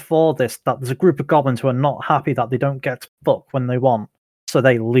just before this that there's a group of goblins who are not happy that they don't get to fuck when they want, so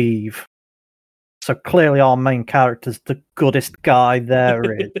they leave. So clearly, our main character's the goodest guy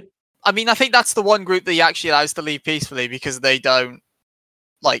there is. I mean, I think that's the one group that he actually allows to leave peacefully because they don't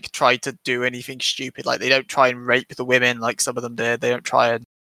like try to do anything stupid. Like they don't try and rape the women like some of them did. They don't try and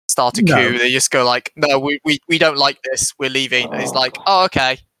start a No. coup. They just go like, "No, we don't like this. We're leaving." And he's like, "Oh,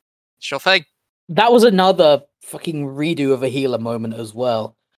 okay, sure thing." That was another fucking redo of a healer moment as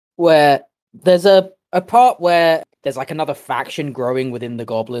well, where there's a part where there's like another faction growing within the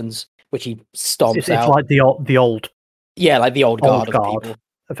goblins, which he stomps It's out. like the old Yeah, like the old guard of guard. people.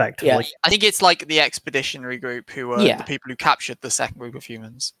 effectively. I think it's like the expeditionary group who were Yeah. the people who captured the second group of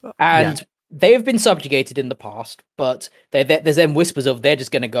humans. But And they have been subjugated in the past, but there's then whispers of they're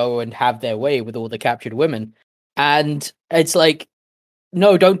just going to go and have their way with all the captured women. And it's like,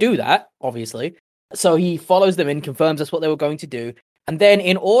 no, don't do that, obviously. So he follows them in, confirms that's what they were going to do. And then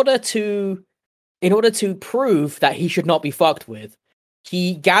in order to prove that he should not be fucked with,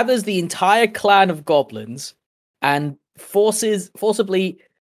 he gathers the entire clan of goblins and forcibly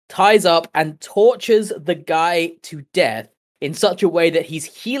ties up and tortures the guy to death in such a way that he's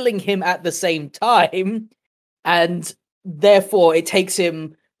healing him at the same time, and therefore it takes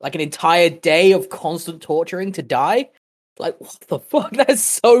him like an entire day of constant torturing to die. Like, what the fuck? That's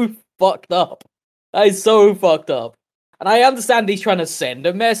so fucked up. That is so fucked up. And I understand he's trying to send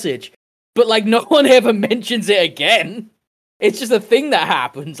a message, but like no one ever mentions it again. It's just a thing that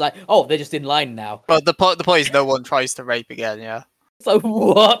happens. Like, oh, they're just in line now. but the point is no one tries to rape again. Yeah. So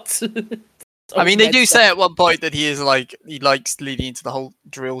what? I mean, they do say at one point that he likes leading into the whole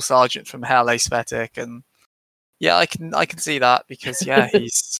drill sergeant from Hell aesthetic, and yeah, I can see that because yeah,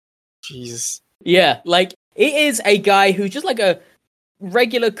 he's Jesus. Yeah, like it is a guy who's just like a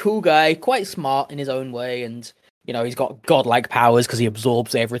regular cool guy, quite smart in his own way, and he's got godlike powers because he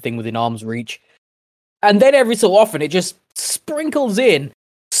absorbs everything within arm's reach. And then every so often, it just sprinkles in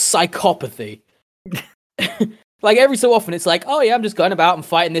psychopathy. Like every so often, it's like, oh yeah, I'm just going about and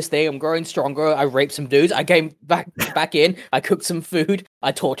fighting this thing. I'm growing stronger. I raped some dudes. I came back in. I cooked some food.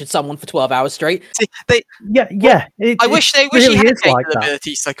 I tortured someone for 12 hours straight. See, Yeah. I wish he really had is taken like the that.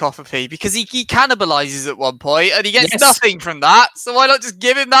 ability psychopathy because he cannibalizes at one point and he gets Yes. nothing from that. So why not just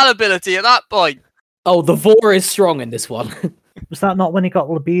give him that ability at that point? Oh, the Vor is strong in this one. Was that not when he got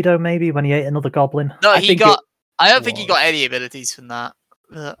libido? Maybe when he ate another goblin. No, I think I don't think he was. got any abilities from that.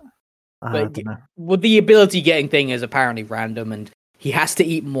 I But don't know. well, the ability getting thing is apparently random, and he has to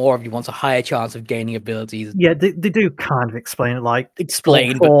eat more if he wants a higher chance of gaining abilities. Yeah, they do kind of explain it like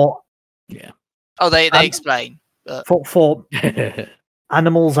Explain, but for Oh, they Um, explain. for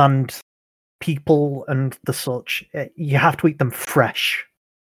animals and people and the such. You have to eat them fresh.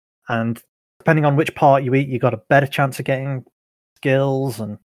 and depending on which part you eat, you got a better chance of getting skills,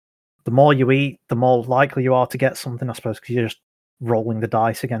 and the more you eat, the more likely you are to get something, I suppose, because you're just rolling the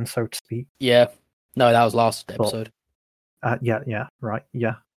dice again, so to speak. Yeah. No, that was last episode. Yeah, right,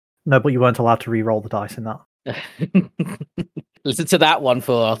 yeah. No, but you weren't allowed to re-roll the dice in that. Listen to that one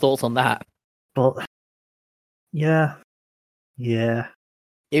for our thoughts on that. But yeah.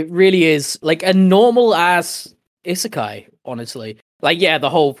 It really is like a normal ass isekai, honestly. Like, yeah, the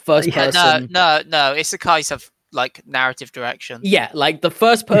whole first person. No. Isekais have like narrative direction. Yeah, like the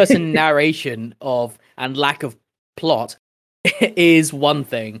first person narration of and lack of plot is one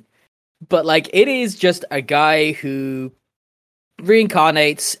thing. But like it is just a guy who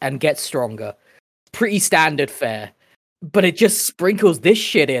reincarnates and gets stronger. Pretty standard fare. But it just sprinkles this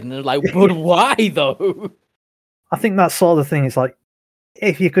shit in, and like, but why though? I think that sort of thing is like,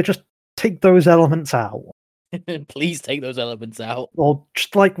 if you could just take those elements out, Please take those elements out. or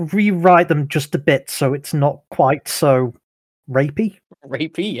just like rewrite them just a bit so it's not quite so rapey.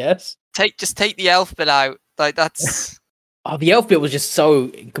 Rapey, yes. Just take the elf bit out. Like that's Oh, the elf bit was just so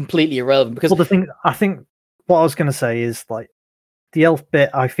completely irrelevant because Well, the thing I think what I was going to say is like the elf bit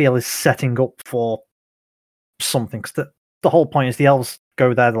I feel is setting up for something. Cause the whole point is the elves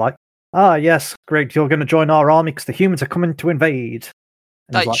go there, they're like, ah, yes, great, you're going to join our army because the humans are coming to invade.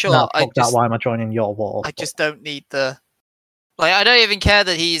 And he's Like, like, sure, nah, I fuck that, just- why am I joining your war? I just don't need the. Like, I don't even care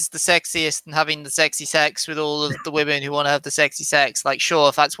that he's the sexiest and having the sexy sex with all of the women who want to have the sexy sex. Like, sure,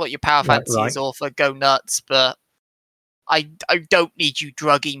 if that's what your power Right, fantasy is right. all for, go nuts. But I don't need you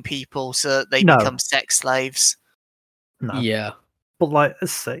drugging people so that they No. become sex slaves. No. yeah. But like,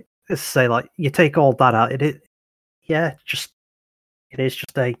 let's say like you take all that out, it is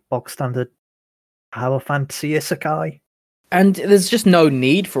just a bog standard power fantasy isekai. And there's just no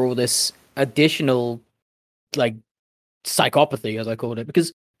need for all this additional, like, psychopathy, as I called it,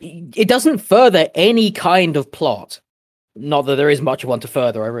 because it doesn't further any kind of plot. Not that there is much of one to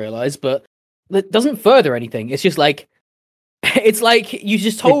further, I realize, but it doesn't further anything. It's just like, it's like you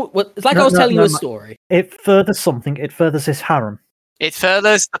just told. It's like I was telling you a story. It furthers something. It furthers his harem. It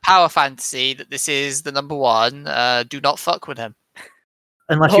furthers the power fantasy that this is the number one. Do not fuck with him.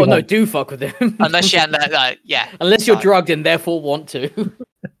 Unless Oh you no, want. do fuck with him. Unless you're, yeah. Unless you're fine. drugged and therefore want to.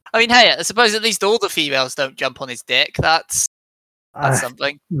 I mean, hey, I suppose at least all the females don't jump on his dick. That's Uh,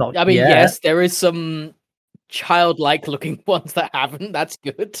 something. not I mean, yet. yes, there is some childlike looking ones that haven't. That's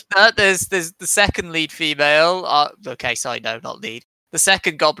good. There's the second lead female. Okay, sorry, no, not lead. The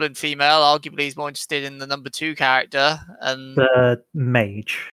second goblin female arguably is more interested in the number 2 character, and The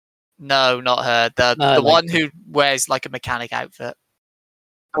mage. no, not her. The like- one who wears like a mechanic outfit.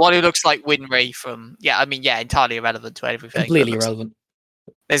 The one who looks like Winry from entirely irrelevant to everything. but Completely looks- irrelevant.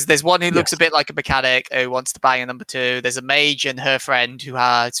 There's one who looks Yes. a bit like a mechanic who wants to bang a number 2. There's a mage and her friend who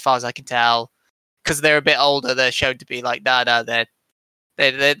are, as far as I can tell, because they're a bit older, they're shown to be like, no,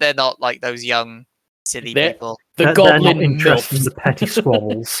 they're not like those young, silly They're- people. The They're goblin not interested in milfs. the petty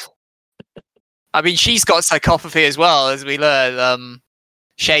squabbles. I mean, she's got psychopathy as well, as we learn.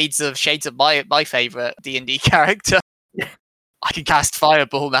 Shades of my favorite D&D character. I can cast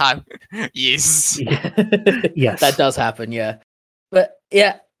Fireball now. Yes. Yes. That does happen, yeah. But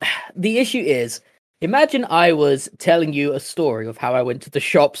yeah, the issue is, imagine I was telling you a story of how I went to the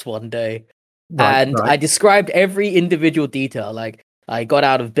shops one day, and I described every individual detail. Like, I got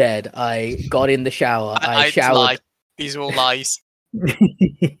out of bed, I got in the shower, I It's showered, lie. These are all lies.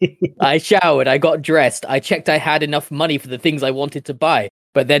 I showered, I got dressed, I checked I had enough money for the things I wanted to buy,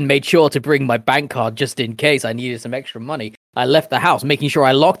 but then made sure to bring my bank card just in case I needed some extra money. I left the house, making sure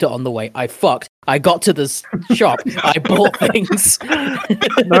I locked it on the way. I fucked. I got to the shop. I bought things.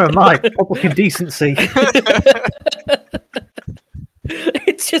 No, Mike, public indecency.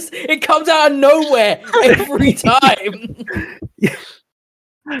 It's just, it comes out of nowhere every time.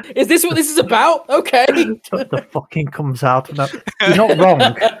 Is this what this is about? Okay. The fucking comes out. No, you're not wrong.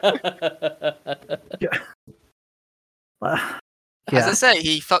 As I Yeah. say,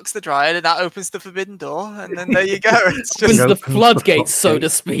 he fucks the dryad and that opens the forbidden door, and then there you go. It's Opens just, Opens the the floodgates, so to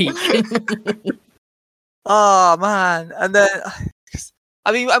floodgates. speak. oh man. And then,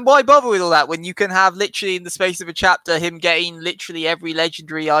 I mean, and why bother with all that when you can have literally in the space of a chapter him getting literally every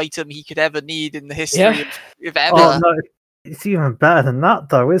legendary item he could ever need in the history Yeah. of ever. Oh no, it's even better than that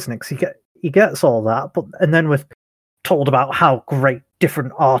though, isn't it? Because he gets all that, but and then we're told about how great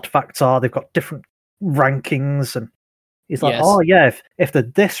different artifacts are. They've got different rankings, and he's like, Yes. oh yeah, if they're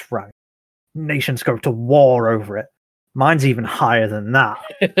this rank, nations go to war over it. Mine's even higher than that.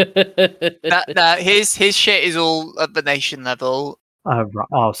 His shit is all at the nation level.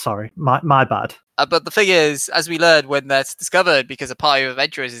 Oh, sorry. My bad. But the thing is, as we learn when that's discovered, because a party of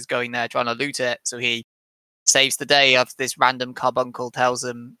adventurers is going there trying to loot it, so he saves the day of this random carbuncle, tells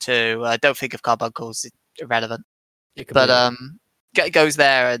him to don't think of carbuncles, it's irrelevant. But goes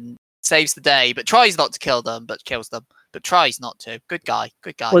there and saves the day, but tries not to kill them, but kills them. But tries not to. Good guy.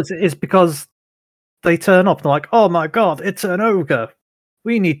 Well, it's because they turn up and they're like, "Oh my god, it's an ogre.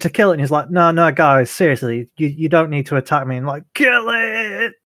 We need to kill it." And he's like, "No, guys, seriously, you don't need to attack me." And like, kill it.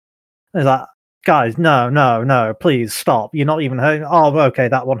 And he's like, "Guys, no, please stop. You're not even hurting." Oh, okay,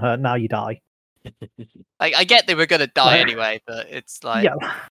 that one hurt. Now you die. I get they were gonna die anyway, but it's like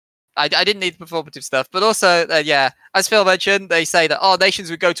I didn't need the performative stuff. But also, as Phil mentioned, they say that nations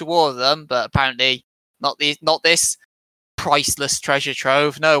would go to war with them, but apparently not this priceless treasure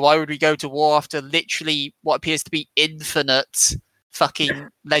trove. No, why would we go to war after literally what appears to be infinite fucking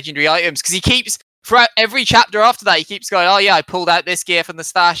legendary items? Because he keeps throughout every chapter after that, he keeps going, "Oh yeah, I pulled out this gear from the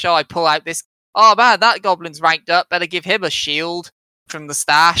stash. Oh, I pull out this. Oh man, that goblin's ranked up. Better give him a shield from the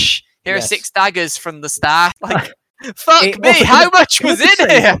stash. Here are 6 daggers from the stash." Like, fuck me, how much was in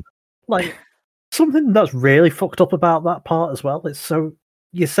here? Like, something that's really fucked up about that part as well. It's so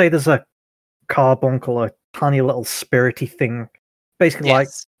you say there's a carbuncle, a tiny little spirity thing, basically like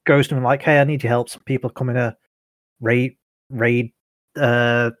goes to him like, "Hey, I need your help. Some people are coming to raid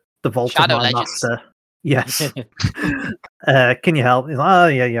the vault Shadow of my Legends. master." Yes. Can you help? He's like, "Oh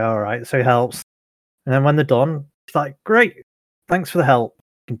yeah, all right." So he helps, and then when they're done, he's like, "Great, thanks for the help.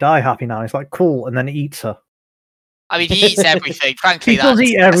 You can die happy now." He's like, "Cool," and then he eats her. I mean, he eats everything. Frankly, He does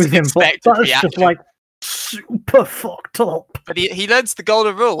eat everything, but that's just reaction. like super fucked up. But he learns the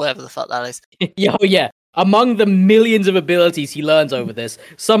golden rule, whatever the fuck that is. Yeah. Among the millions of abilities he learns over this,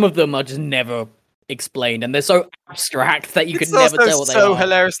 some of them are just never explained, and they're so abstract that you can never tell what they are. So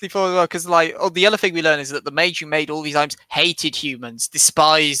hilariously for as well, because like, the other thing we learn is that the mage who made all these items hated humans,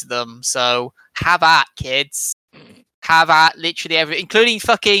 despised them. So have at, kids. Have at literally everything, including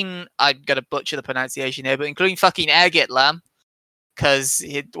fucking, I'm gonna butcher the pronunciation here, but including fucking Ergitlam, because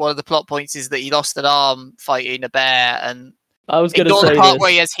one of the plot points is that he lost an arm fighting a bear, and I was going to ignore say the part this.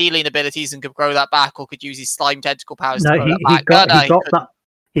 where he has healing abilities and could grow that back, or could use his slime tentacle powers No, to grow he that back.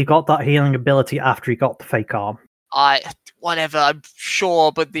 he got that healing ability after he got the fake arm. Whatever, I'm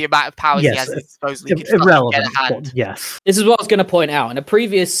sure, but the amount of powers he has is supposedly irrelevant. Get a hand. But yes, this is what I was going to point out. In a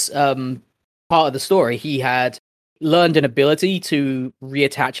previous part of the story, he had learned an ability to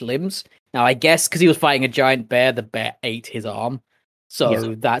reattach limbs. Now, I guess because he was fighting a giant bear, the bear ate his arm.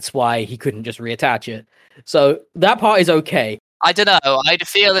 So that's why he couldn't just reattach it. So that part is okay. I don't know. I'd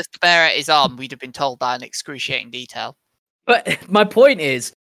feel if the bear ate his arm, we'd have been told that in excruciating detail. But my point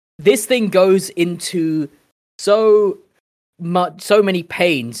is, this thing goes into so many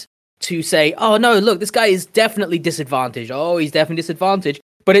pains to say, "Oh no, look, this guy is definitely disadvantaged. Oh, he's definitely disadvantaged."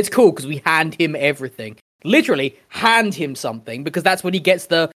 But it's cool because we hand him everything. Literally hand him something, because that's when he gets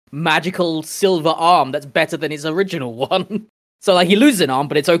the magical silver arm that's better than his original one. So like, he loses an arm,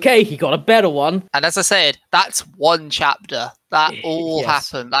 but it's okay, he got a better one. And as I said, that's one chapter. That all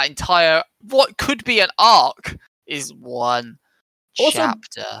happened. That entire, what could be an arc, is one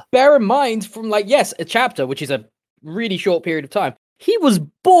chapter. Bear in mind, from a chapter, which is a really short period of time, he was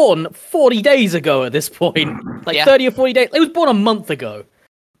born 40 days ago at this point. 30 or 40 days. He was born a month ago.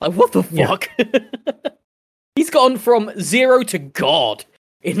 Like, what the fuck? He's gone from 0 to God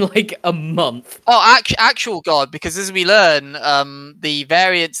in a month. Oh, actual God, because as we learn, the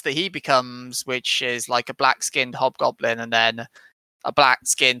variants that he becomes, which is like a black-skinned hobgoblin and then a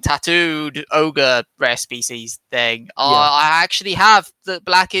black-skinned tattooed ogre rare species thing. I actually have the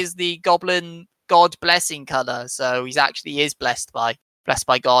black is the goblin God blessing color, so he is blessed by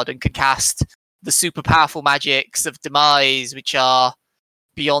God and can cast the super powerful magics of demise, which are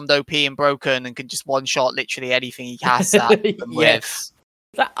beyond OP and broken, and can just one-shot literally anything he casts at them with.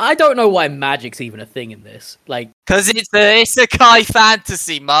 I don't know why magic's even a thing in this. Because it's the isekai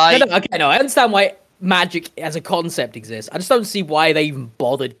fantasy, Mike. No, I understand why magic as a concept exists. I just don't see why they even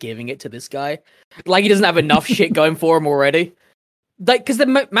bothered giving it to this guy. He doesn't have enough shit going for him already. Because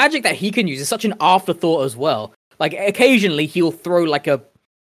the magic that he can use is such an afterthought as well. Occasionally he'll throw a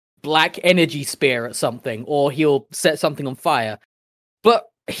black energy spear at something, or he'll set something on fire. But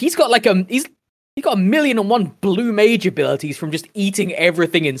he's got he's got 1,000,001 blue mage abilities from just eating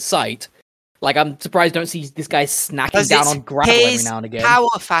everything in sight. I'm surprised I don't see this guy snacking down on gravel every now and again. Power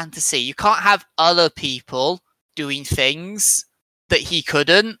fantasy. You can't have other people doing things that he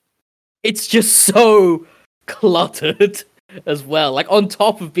couldn't. It's just so cluttered as well. On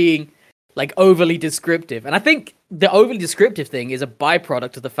top of being overly descriptive. And I think the overly descriptive thing is a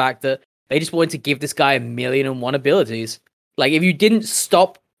byproduct of the fact that they just wanted to give this guy 1,000,001 abilities. Like if you didn't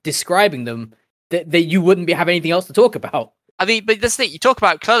stop describing them, that you wouldn't have anything else to talk about. I mean, but that's the thing, you talk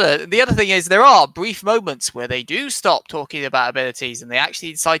about clutter. The other thing is there are brief moments where they do stop talking about abilities and they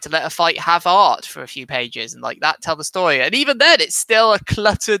actually decide to let a fight have art for a few pages and like that tell the story. And even then, it's still a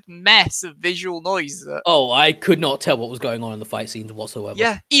cluttered mess of visual noise. Oh, I could not tell what was going on in the fight scenes whatsoever.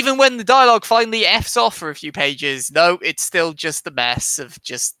 Yeah, even when the dialogue finally F's off for a few pages, no, it's still just a mess of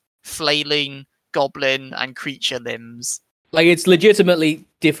just flailing goblin and creature limbs. Like, it's legitimately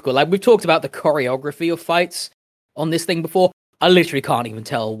difficult. Like, we've talked about the choreography of fights on this thing before. I literally can't even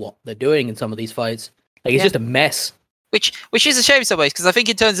tell what they're doing in some of these fights. Like, it's just a mess. Which is a shame in some ways, because I think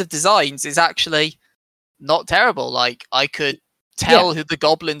in terms of designs, it's actually not terrible. Like, I could tell who the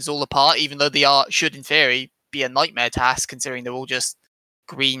goblins all apart, even though the art should, in theory, be a nightmare task, considering they're all just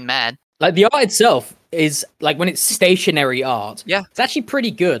green men. Like, the art itself is, like, when it's stationary art, it's actually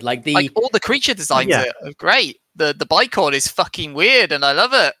pretty good. Like, all the creature designs are great. The Bicorn is fucking weird, and I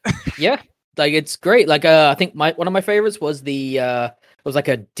love it. Yeah. Like, it's great. Like, I think one of my favorites was it was like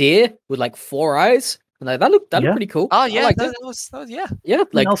a deer with like 4 eyes, and like, that looked pretty cool. Oh yeah, that was yeah.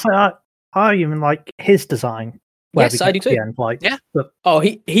 Like, and also, I even like his design. Yes, I do too. End, like,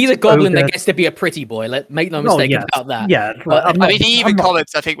 he's a goblin that gets to be a pretty boy. Make no mistake about that. Yeah, but, I mean, he even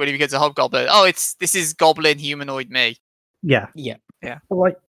comments, I think, when he becomes a hobgoblin. Oh, this is goblin humanoid me. Yeah. But,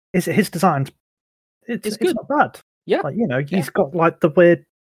 like, his design? It's good. Not bad. Yeah, like, you know, he's got like the weird.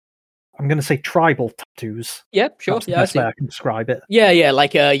 I'm going to say tribal tattoos. Yeah, sure. That's the best way I can describe it. Yeah,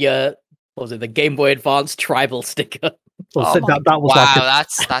 like your what was it, the Game Boy Advance tribal sticker. Well, that was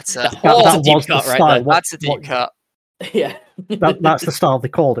that's a deep cut right there. That's a deep cut. Yeah, that's the style they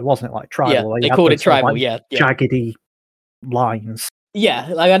called it, wasn't it? Like tribal. Yeah, they called it tribal. Jaggedy lines. Yeah,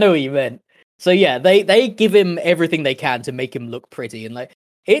 like I know what you meant. So yeah, they give him everything they can to make him look pretty, and like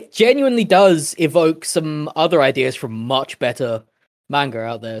it genuinely does evoke some other ideas from much better manga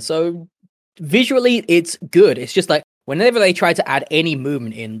out there. So visually, it's good. It's just like whenever they try to add any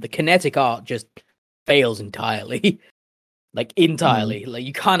movement in, the kinetic art just fails entirely. Like entirely. Like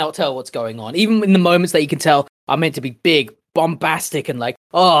you cannot tell what's going on. Even in the moments that you can tell are meant to be big, bombastic, and like,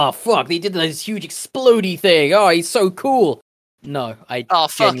 oh fuck, they did this huge explodey thing. Oh, he's so cool. No,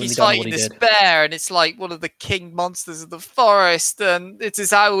 he's fighting this bear, and it's like one of the king monsters of the forest, and it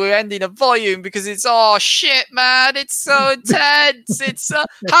is how we're ending a volume because it's shit, man, it's so intense. It's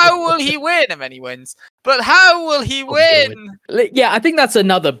how will he win? And then he wins, but how will he win? Yeah, I think that's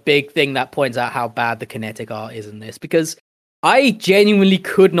another big thing that points out how bad the kinetic art is in this, because I genuinely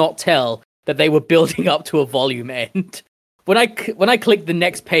could not tell that they were building up to a volume end. When I clicked the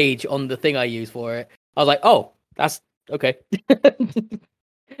next page on the thing I use for it, I was like, oh, that's okay.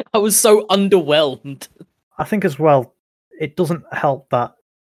 I was so underwhelmed. I think as well, it doesn't help that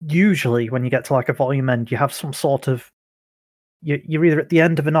usually when you get to like a volume end, you have some sort of you're either at the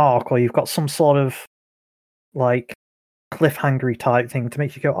end of an arc or you've got some sort of like cliffhangery type thing to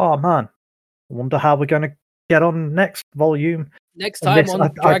make you go, oh man, I wonder how we're going to get on next volume. Next time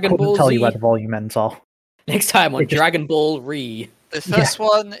on Dragon Ball Z. Tell you where the volume ends are. Next time on Dragon Ball Re. The first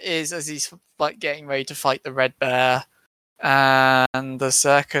one is as he's like getting ready to fight the red bear. And the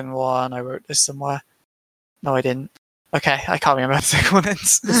second one, I wrote this somewhere. No, I didn't. Okay, I can't remember how the second one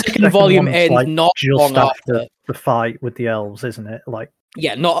ends. The second volume ends like not just long after the fight with the elves, isn't it? Like,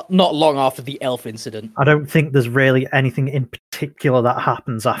 yeah, not long after the elf incident. I don't think there's really anything in particular that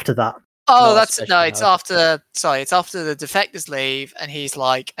happens after that. Oh, it's after the defectors leave, and he's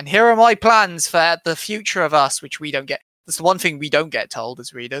like, and here are my plans for the future of us, which we don't get. That's the one thing we don't get told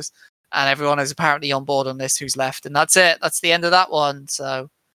as readers. And everyone is apparently on board on this who's left. And that's it. That's the end of that one. So,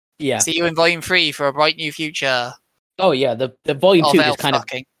 yeah. See you in Volume 3 for a bright new future. Oh, yeah. The Volume 2 just kind of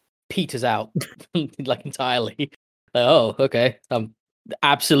peters out, like, entirely. Like, oh, okay.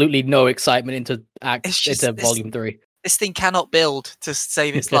 Absolutely no excitement into Volume 3. This thing cannot build to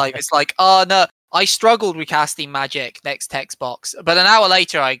save its life. It's like, oh, no. I struggled with casting magic next text box. But an hour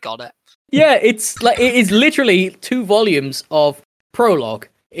later, I got it. Yeah, it's like it is literally 2 volumes of prologue.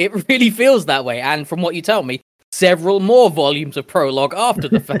 It really feels that way, and from what you tell me, several more volumes of prologue after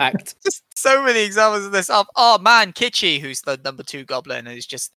the fact. Just so many examples of this. Oh man, Kichi, who's the number 2 goblin, and is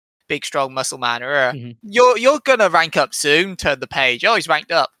just big, strong muscle man. Mm-hmm. You're gonna rank up soon. Turn the page. Oh, he's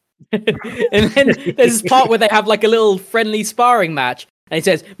ranked up. And then there's this part where they have like a little friendly sparring match, and he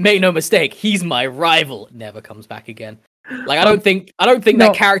says, "Make no mistake, he's my rival." Never comes back again. Like I don't think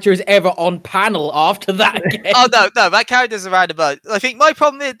that character is ever on panel after that again. Oh no, that character's around about. I think my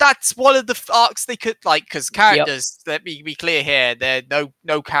problem is that's one of the arcs they could like because characters. Let me be clear here: there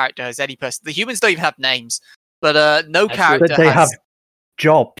no character has any person. The humans don't even have names, but no character. But they have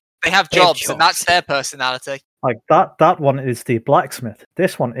jobs. They have jobs, and that's their personality. Like that one is the blacksmith.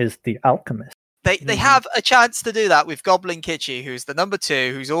 This one is the alchemist. They have a chance to do that with Goblin Kitchi, who's the number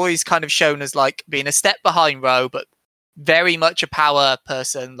 2, who's always kind of shown as like being a step behind Ro, but very much a power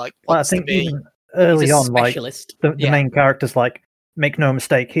person. Like wants I think to be. even early He's a on, like specialist. the Yeah. main character's like, make no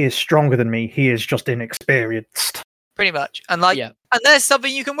mistake, he is stronger than me. He is just inexperienced. Pretty much, and like, Yeah. and there's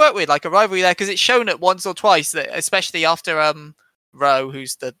something you can work with, like a rivalry there, because it's shown it once or twice that, especially after Ro,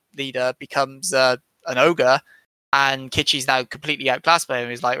 who's the leader, becomes an ogre, and Kitchi's now completely outclassed by him.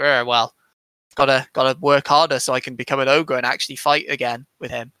 He's like, well, gotta work harder so I can become an ogre and actually fight again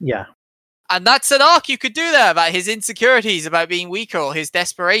with him. Yeah. And that's an arc you could do there about his insecurities, about being weaker, or his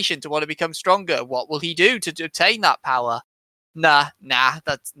desperation to want to become stronger. What will he do to obtain that power? No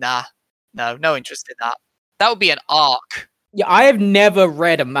interest in that. That would be an arc. Yeah, I have never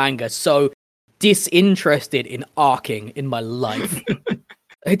read a manga so disinterested in arcing in my life.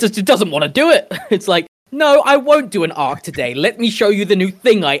 It doesn't want to do it. It's like, no, I won't do an arc today. Let me show you the new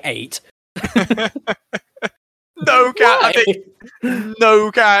thing I ate. No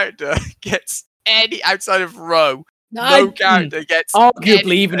character gets any outside of Ro. No character gets arguably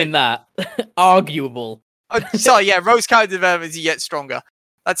anything. even in that. Arguable. Sorry, yeah, Ro's character development is he gets stronger.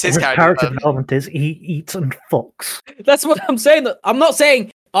 That's his character development is he eats and fucks. That's what I'm saying. I'm not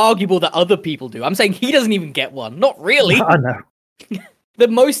saying arguable that other people do. I'm saying he doesn't even get one. Not really. I know. The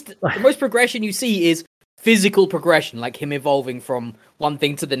most progression you see is physical progression, like him evolving from one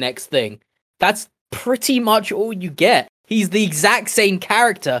thing to the next thing. That's pretty much all you get. He's the exact same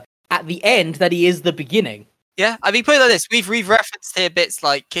character at the end that he is the beginning. Yeah, I mean, put it like this: we've referenced here bits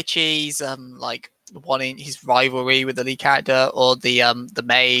like Kitchi's, like wanting his rivalry with the lead character, or the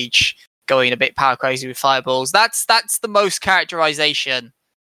mage going a bit power crazy with fireballs. That's the most characterization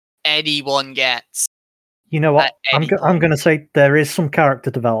anyone gets. You know what? I'm going to say there is some character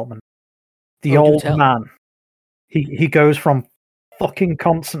development. The old man, he goes from fucking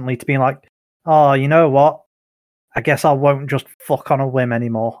constantly to being like, oh, you know what? I guess I won't just fuck on a whim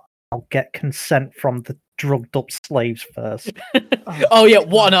anymore. I'll get consent from the drugged up slaves first. Oh yeah,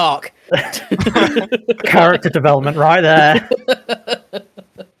 what an arc! Character development right there.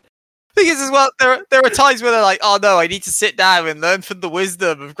 Because as well, there are times where they're like, "Oh no, I need to sit down and learn from the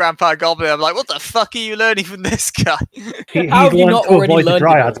wisdom of Grandpa Goblin." I'm like, "What the fuck are you learning from this guy?" He learned to avoid the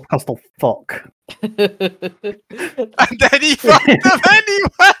dryads because they'll fuck. And then he fucked them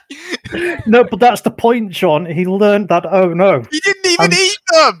anyway. No, but that's the point, Sean. He learned that. Oh no, he didn't even eat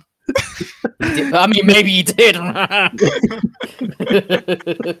them. I mean, maybe he did.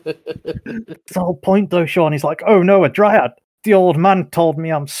 It's the whole point, though, Sean. He's like, "Oh no, a dryad. The old man told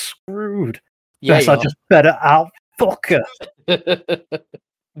me I'm screwed. Guess I just better outfuck her."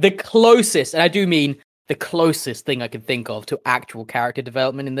 The closest, and I do mean the closest thing I can think of to actual character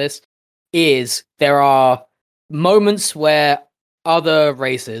development in this is there are moments where other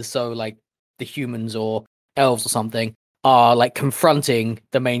races, so like the humans or elves or something, are like confronting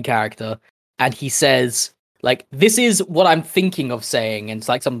the main character, and he says, like, this is what I'm thinking of saying, and it's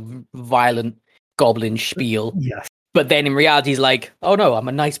like some violent goblin spiel. Yes. But then in reality, he's like, oh no, I'm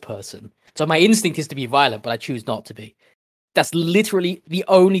a nice person. So my instinct is to be violent, but I choose not to be. That's literally the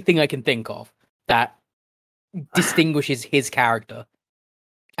only thing I can think of that distinguishes his character.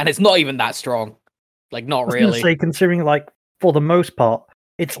 And it's not even that strong. Like, not really. I was gonna say, considering, like, for the most part,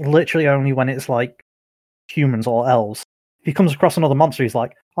 it's literally only when it's, like, humans or elves. If he comes across another monster, he's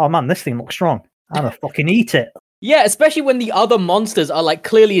like, oh man, this thing looks strong. I'm gonna fucking eat it. Yeah, especially when the other monsters are, like,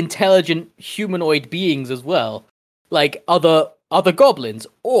 clearly intelligent humanoid beings as well. Like, other goblins,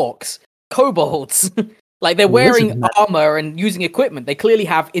 orcs, kobolds. Like, they're wearing armor and using equipment. They clearly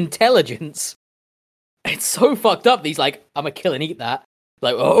have intelligence. It's so fucked up. He's like, I'm gonna kill and eat that.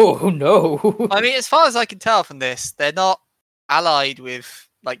 Like, oh no. I mean, as far as I can tell from this, they're not allied with,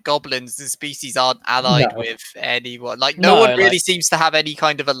 like, goblins. The species aren't allied with anyone. Like, no one really seems to have any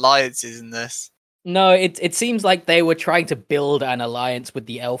kind of alliances in this. No, it seems like they were trying to build an alliance with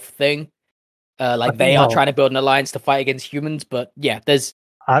the elf thing. Like, they are trying to build an alliance to fight against humans, but yeah,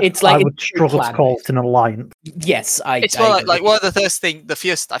 I would struggle to call it an alliance. Yes, it's more like one of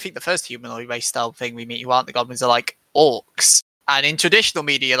the first humanoid race style thing we meet who aren't the goblins are like orcs. And in traditional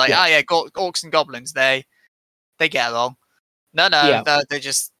media, like, orcs and goblins, they get along. No, they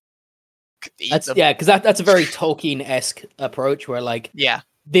just eat them. Yeah, because that's a very Tolkien-esque approach where, like,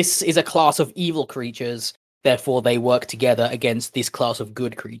 this is a class of evil creatures, therefore they work together against this class of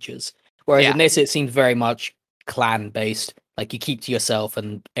good creatures. Whereas in this, it seems very much clan-based. Like, you keep to yourself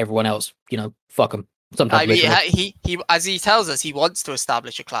and everyone else, fuck them. Sometimes he as he tells us, he wants to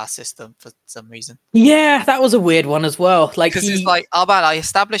establish a class system for some reason. Yeah, that was a weird one as well. Like, because it's like, oh man, I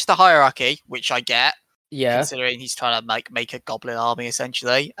established a hierarchy, which I get, Yeah. considering he's trying to make a goblin army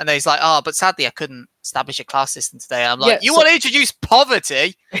essentially. And then he's like, "Oh, but sadly, I couldn't establish a class system today." I'm like, Yeah, "You so- want to introduce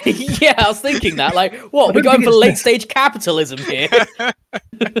poverty?" Yeah, I was thinking that. Like, what? I We're don't going think for it's late this- stage capitalism here.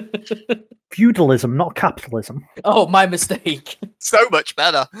 Feudalism, not capitalism. Oh, my mistake. So much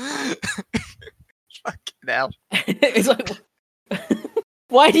better. Fucking hell. It's like,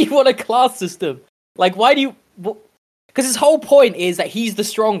 why do you want a class system? Like, why do you? Because his whole point is that he's the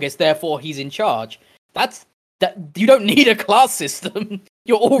strongest, therefore he's in charge. That you don't need a class system.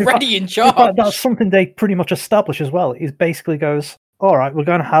 You're already in In charge. fact, that's something they pretty much establish as well. It basically goes, all right, we're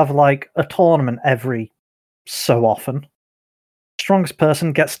going to have like a tournament every so often. Strongest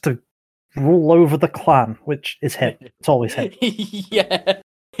person gets to rule over the clan, which is him. It's always him. Yeah,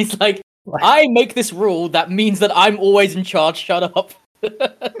 he's like, I make this rule that means that I'm always in charge. Shut up.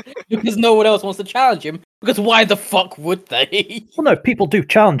 Because no one else wants to challenge him. Because why the fuck would they? Well, no, people do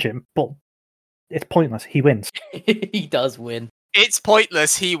challenge him, but it's pointless. He wins. He does win. It's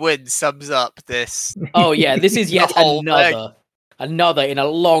pointless. He wins. Sums up this. Oh yeah, this is yet The whole another in a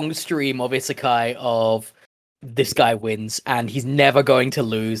long stream of isekai of this guy wins and he's never going to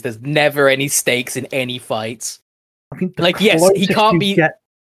lose. There's never any stakes in any fights. I mean, the Like, yes, he closest can't you be- get-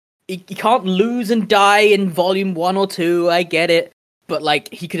 He can't lose and die in volume 1 or 2. I get it, but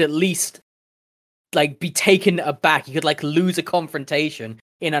like he could at least like be taken aback. He could like lose a confrontation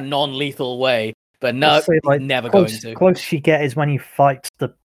in a non-lethal way. But no, I'd say, he's like, never going to. Closest you get is when he fights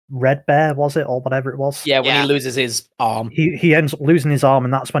the red bear, was it, or whatever it was? Yeah, when Yeah. he loses his arm. He ends up losing his arm,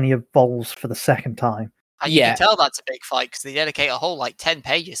 and that's when he evolves for the second time. And you Yeah. can tell that's a big fight because they dedicate a whole 10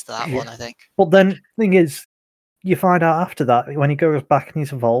 pages to that Yeah. one, I think. But then, thing is, you find out after that when he goes back and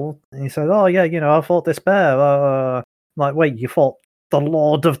he's evolved, and he says, "Oh yeah, I fought this bear." Like, wait, you fought the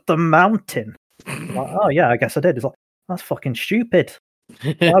Lord of the Mountain? Like, oh yeah, I guess I did. It's like, that's fucking stupid.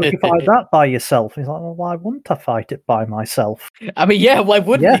 Why would you fight that by yourself? He's like, well, why wouldn't I fight it by myself? I mean, yeah, why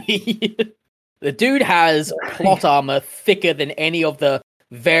wouldn't Yeah. he? The dude has plot armor thicker than any of the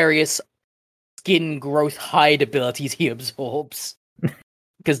various skin growth hide abilities he absorbs.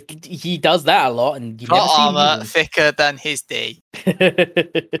 Because he does that a lot, and you never Plot see him armor use thicker than his D. them.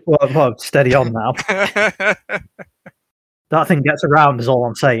 Well, steady on now. That thing gets around, is all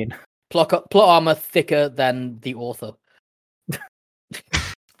I'm saying. plot armor thicker than the author.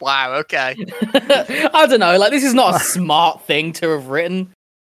 Wow, okay. I don't know. Like, this is not a smart thing to have written.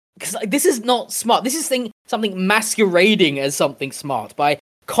 Because like, this is not smart. This is something masquerading as something smart by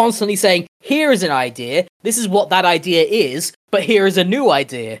constantly saying, "Here is an idea. This is what that idea is. But here is a new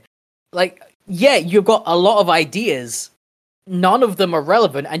idea." Like, yeah, you've got a lot of ideas. None of them are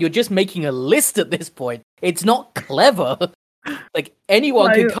relevant, and you're just making a list at this point. It's not clever. Like,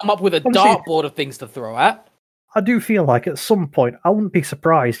 anyone can Right, come up with a obviously- dartboard of things to throw at. I do feel like at some point, I wouldn't be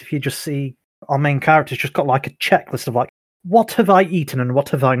surprised if you just see our main character's just got like a checklist of like, what have I eaten and what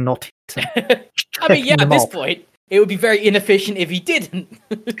have I not eaten? I mean, yeah, Checking at them this off. point, it would be very inefficient if he didn't.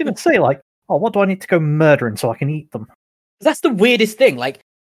 I was going to say, like, oh, what do I need to go murdering so I can eat them? That's the weirdest thing. Like,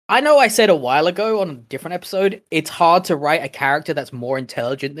 I know I said a while ago on a different episode, it's hard to write a character that's more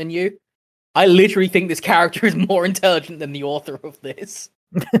intelligent than you. I literally think this character is more intelligent than the author of this.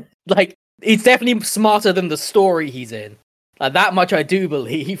 Like, it's definitely smarter than the story he's in. Like, that much I do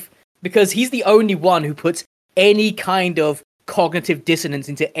believe. Because he's the only one who puts any kind of cognitive dissonance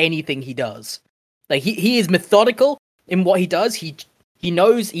into anything he does. Like, he is methodical in what he does. He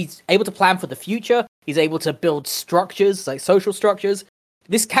knows he's able to plan for the future. He's able to build structures, like social structures.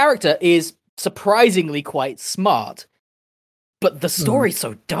 This character is surprisingly quite smart. But the story's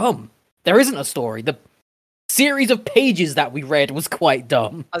so dumb. There isn't a story. The series of pages that we read was quite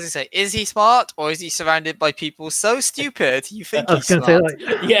dumb. As I say, is he smart or is he surrounded by people so stupid you think I he's was going to say,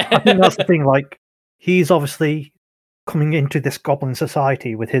 smart? like, I Yeah. think that's the thing. Like, he's obviously coming into this goblin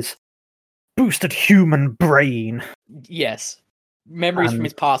society with his boosted human brain. Yes. Memories from And-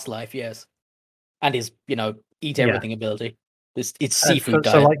 his past life, yes. And his, eat Yeah. everything ability. It's And seafood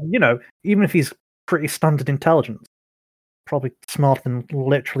so, diet. like, even if he's pretty standard intelligence, probably smarter than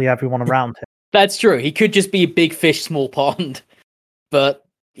literally everyone around him. That's true. He could just be a big fish, small pond. But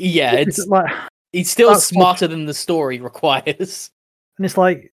yeah, it's like, he's still that's what- smarter than the story requires. and it's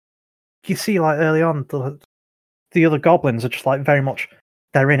like you see, like early on, the other goblins are just like very much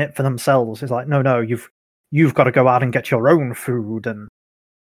they're in it for themselves. It's like, no, you've got to go out and get your own food, and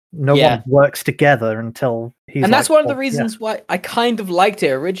no Yeah. one works together until he's. And that's like, one of the "Oh, yeah." reasons why I kind of liked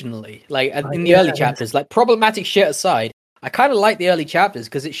it originally. Like in the yeah, early yeah. chapters, like problematic shit aside, I kind of liked the early chapters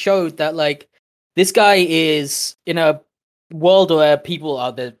because it showed that like this guy is in a world where people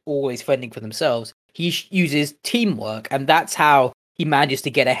are they're always fending for themselves. He uses teamwork, and that's how he manages to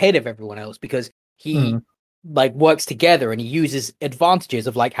get ahead of everyone else because he like works together and he uses advantages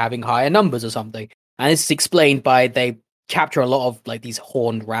of like having higher numbers or something. And this is explained by they capture a lot of like these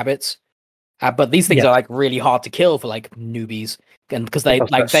horned rabbits. But these things are like really hard to kill for like newbies, and because they're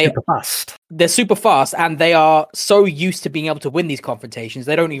super fast. They're super fast, and they are so used to being able to win these confrontations,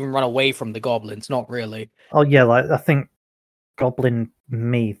 they don't even run away from the goblins. Not really. Oh yeah, like I think Goblin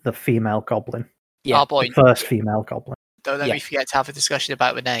Me, the female goblin, Oh boy, the first female goblin. don't let me forget to have a discussion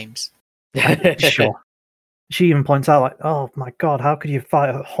about the names. Sure. She even points out, like, oh my god, how could you fight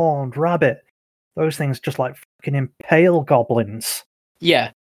a horned rabbit? Those things just like fucking impale goblins.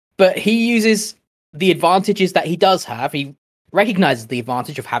 Yeah, but he uses the advantages that he does have. He recognizes the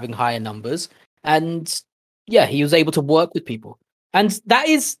advantage of having higher numbers, and yeah, he was able to work with people. And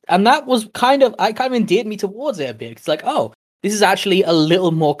that was kind of endeared me towards it a bit. It's like, oh, this is actually a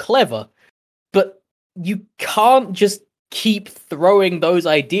little more clever. But you can't just keep throwing those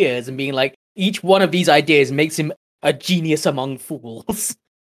ideas and being like, each one of these ideas makes him a genius among fools.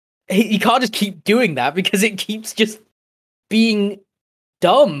 You can't just keep doing that because it keeps just being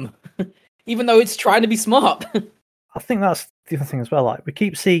dumb, even though it's trying to be smart. I think that's the other thing as well. Like we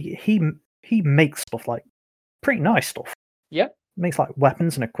keep seeing, he makes stuff like pretty nice stuff. Yeah, he makes like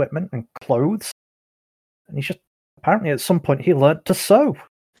weapons and equipment and clothes, and he's just apparently at some point he learned to sew.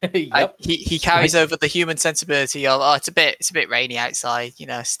 Yep. He carries over the human sensibility of it's a bit rainy outside. You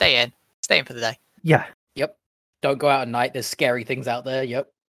know, stay in for the day. Yeah. Yep. Don't go out at night. There's scary things out there. Yep.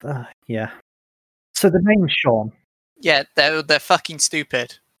 Yeah. So the name's Sean. Yeah, they're fucking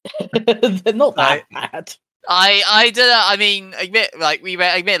stupid. They're not that bad. I don't know. I mean,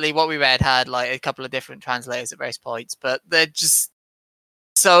 admittedly, what we read had like a couple of different translators at various points, but they're just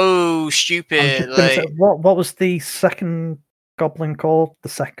so stupid. Like, what was the second goblin called? The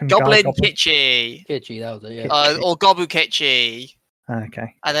second Goblin goblin? Kitschy. Kitschy, that was it. Yeah. Or Gobu Kitschy.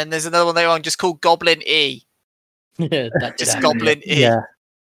 Okay. And then there's another one later on just called Goblin E. That's Just Goblin E. Yeah.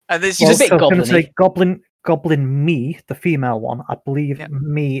 And there's Well, just bit I was going to say goblin-y. Goblin Me, the female one. I believe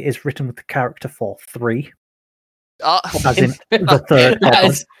Me is written with the character for 3. As in the third That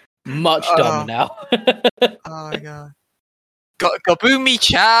goblin. is much dumber now. oh my god.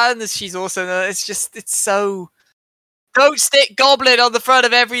 Gobumi-chan, as she's also known. It's so. Don't stick Goblin on the front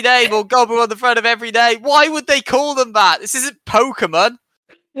of every name or Goblin on the front of every name. Why would they call them that? This isn't Pokemon.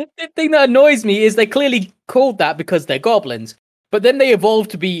 The thing that annoys me is they clearly called that because they're goblins, but then they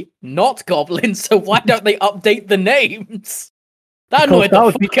evolved to be not goblins, so why don't they update the names? That annoyed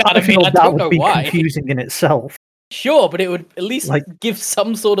the fuck out of me. I don't know why. Confusing in itself. Sure, but it would at least give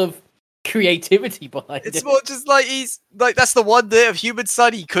some sort of creativity behind it. It's more just like he's like that's the one bit of human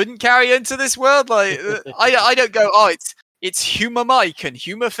son he couldn't carry into this world. Like I don't go, oh, it's Humor Mike and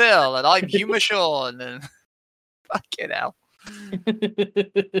Humor Phil and I'm Humor Sean and fucking hell.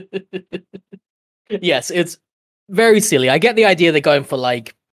 Yes, it's very silly. I get the idea they're going for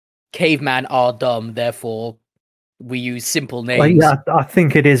like caveman are dumb, therefore we use simple names. Yeah, I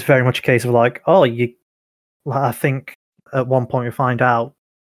think it is very much a case of like, I think at one point we find out,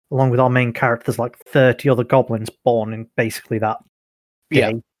 along with our main characters, like 30 other goblins born in basically that day.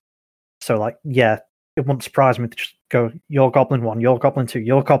 Yeah. So like, yeah, it wouldn't surprise me to just go, you're Goblin 1, you're Goblin 2,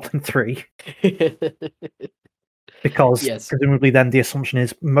 you're Goblin 3. Because presumably then the assumption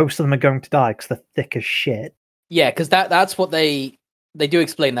is most of them are going to die because they're thick as shit. Yeah, because that's what they do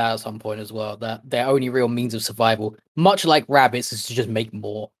explain that at some point as well, that their only real means of survival, much like rabbits, is to just make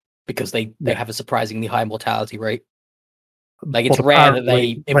more because they have a surprisingly high mortality rate. Like, it's rare that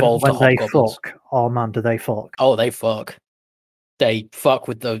they evolve to hobgoblins. Fuck. Oh man, do they fuck? Oh, they fuck. They fuck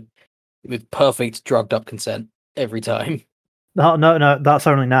with perfect drugged up consent every time. No, that's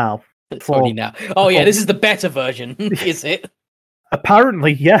only now. It's only now. Oh yeah, this is the better version, is it?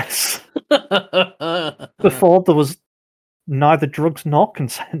 Apparently, yes. Before there was neither drugs nor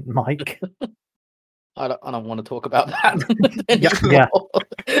consent, Mike. I don't want to talk about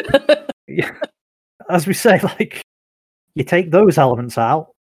that. Yeah. As we say, like, you take those elements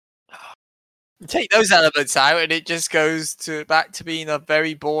out. You take those elements out, and it just goes back to being a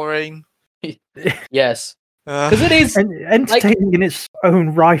very boring. Yes, because it is entertaining in its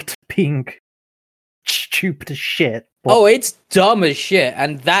own right, being stupid as shit. Oh, it's dumb as shit,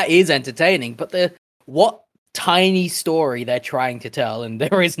 and that is entertaining. But what tiny story they're trying to tell, and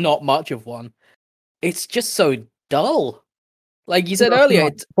there is not much of one. It's just so dull. Like you said earlier,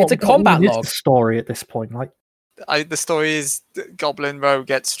 it's a combat log story at this point. Like, the story is Goblin Row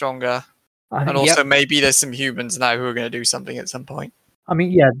gets stronger, and also maybe there's some humans now who are going to do something at some point. I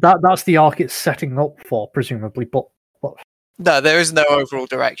mean, yeah, that's the arc it's setting up for, presumably, but no, there is no overall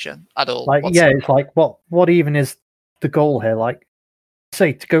direction at all. Like, whatsoever. yeah, it's like what even is the goal here? Like,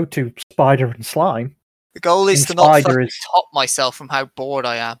 say to go to Spider and Slime. The goal is And to not Spider fucking is- top myself from how bored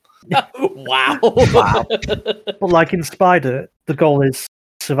I am. Wow. Wow. But like in Spider, the goal is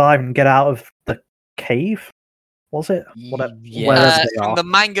survive and get out of the cave. Was it? Whatever. Yeah. Wherever they From are. the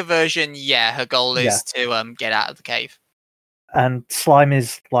manga version, yeah, her goal is to get out of the cave. And Slime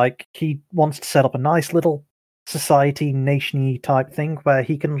is like he wants to set up a nice little society, nation-y type thing where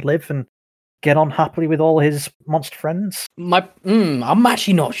he can live and get on happily with all his monster friends. I'm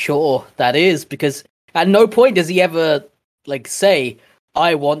actually not sure that is, because at no point does he ever like say,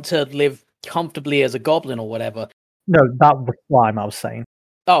 "I want to live comfortably as a goblin" or whatever. No, that was Slime. I was saying.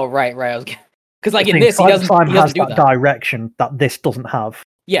 Oh, right. Because like I in think this, he doesn't Slime has do that that. direction that this doesn't have.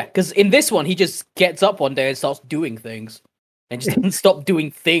 Yeah, because in this one, he just gets up one day and starts doing things, and just doesn't stop doing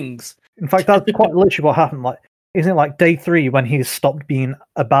things. In fact, that's quite literally what happened. Like, isn't it like day 3 when he stopped being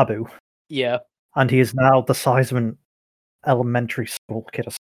a babu Yeah, and he is now the size of an elementary school kid?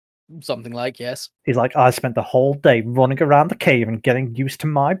 something like yes. He's like, I spent the whole day running around the cave and getting used to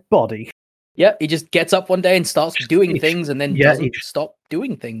my body. Yeah, he just gets up one day and starts doing he- things, and then yeah, doesn't stop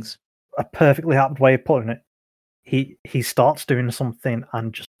doing things. A perfectly apt way of putting it. He starts doing something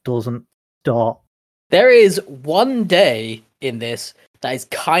and just doesn't stop. There is one day in this that is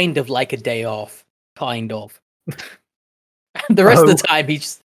kind of like a day off, kind of. The rest of the time, he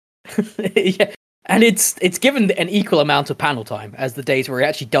just yeah, and it's given an equal amount of panel time as the days where he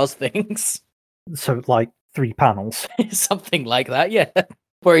actually does things, So like 3 panels. something like that. Yeah,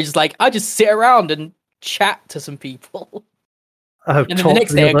 where he's just like, I just sit around and chat to some people. Oh, then the talk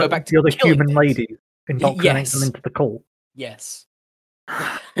next to day I the go other, back to the other killing human things. lady, indoctrinate them Yes. into the cult. Yes.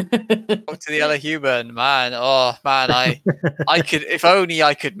 Talk to the other human, man. Oh man, I could, if only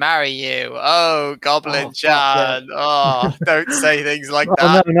I could marry you. Oh, Goblin Oh, fuck, yeah. Chan. Oh, don't say things like Oh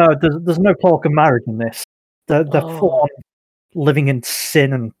that. no, there's no talk of marriage in this. They're Oh. full on living in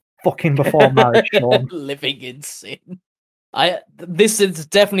sin and fucking before marriage, Sean. Living in sin. This is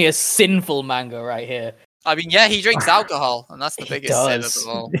definitely a sinful manga right here. I mean, yeah, he drinks alcohol, and that's the He biggest sin of does. them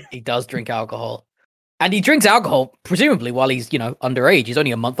all. He does drink alcohol. And he drinks alcohol, presumably, while he's, underage. He's only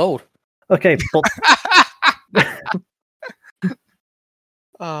a month old. Okay, but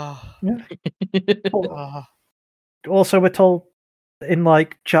Oh, but oh. also we're told in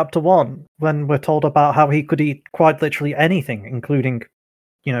like chapter 1 when we're told about how he could eat quite literally anything, including,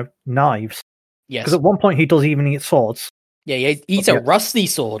 knives. Yes. Because at one point he does even eat swords. Yeah, he eats Okay. a rusty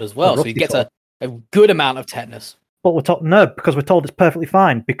sword as well, so he rusty gets sword. a good amount of tetanus. But we're told no, because we're told it's perfectly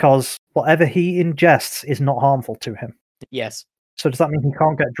fine because whatever he ingests is not harmful to him. Yes. So does that mean he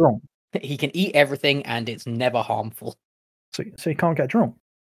can't get drunk? He can eat everything and it's never harmful. So he can't get drunk.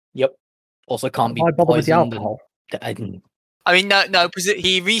 Yep. Also can't be Why bother with the poisoned. alcohol? I mean, no,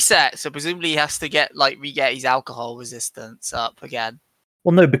 he resets, so presumably he has to re-get his alcohol resistance up again.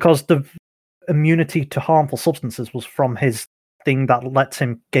 Well, no, because the immunity to harmful substances was from his thing that lets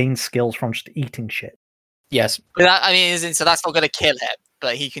him gain skills from just eating shit. Yes. But so that's not going to kill him,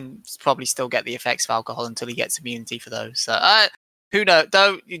 but he can probably still get the effects of alcohol until he gets immunity for those. So, who knows?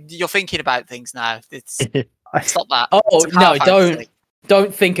 You're thinking about things now. Stop that. Oh It's a no! power fantasy.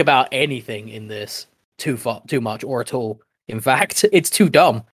 Don't think about anything in this too much, or at all. In fact, it's too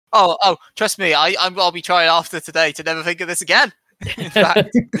dumb. Oh, trust me, I'll be trying after today to never think of this again. In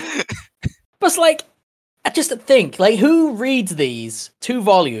fact, But it's like, I just think, like, who reads these 2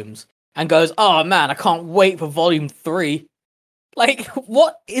 volumes and goes, "Oh man, I can't wait for volume 3." Like,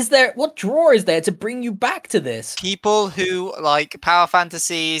 what draw is there to bring you back to this? people who like power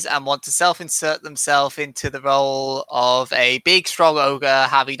fantasies and want to self-insert themselves into the role of a big, strong ogre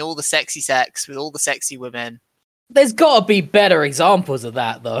having all the sexy sex with all the sexy women. There's got to be better examples of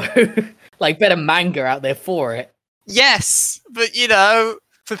that, though. Like, better manga out there for it. Yes, but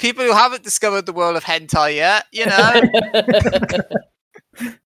for people who haven't discovered the world of hentai yet,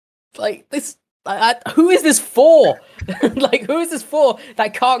 Like, this. Who is this for? Like, who is this for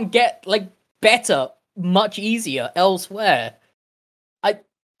that can't get, like, better much easier elsewhere?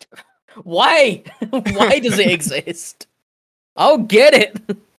 Why? Why does it exist? I'll get it.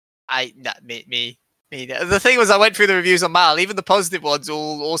 Me. The thing was, I went through the reviews on Mal. Even the positive ones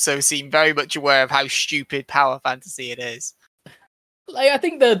all also seem very much aware of how stupid power fantasy it is. Like, I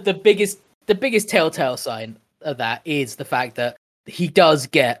think the biggest telltale sign of that is the fact that he does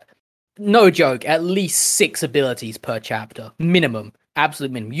get, no joke, at least 6 abilities per chapter, minimum,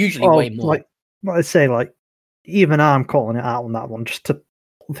 absolute minimum. Usually way more. Like I say, like even I'm calling it out on that one just to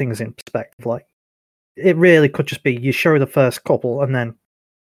put things in perspective. Like it really could just be you show the first couple and then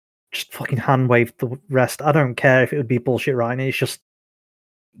just fucking hand wave the rest. I don't care if it would be bullshit writing. It's just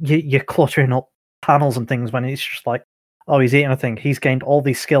you're cluttering up panels and things when it's just like oh, he's eating a thing. He's gained all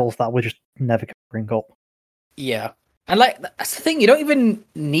these skills that we're just never going to bring up. Yeah. And like that's the thing, you don't even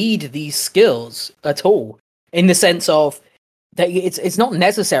need these skills at all. In the sense of that it's not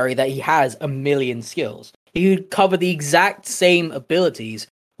necessary that he has a million skills. He could cover the exact same abilities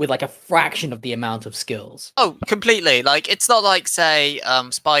with like a fraction of the amount of skills. Oh, completely. Like, it's not like, say,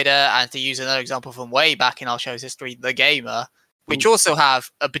 Spider, and to use another example from way back in our show's history, The Gamer, which also have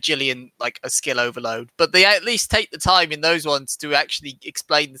a bajillion, like, a skill overload, but they at least take the time in those ones to actually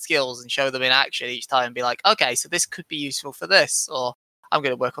explain the skills and show them in action each time and be like, okay, so this could be useful for this, or I'm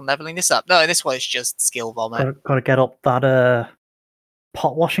going to work on leveling this up. No, in this one, it's just skill vomit. Got to get up that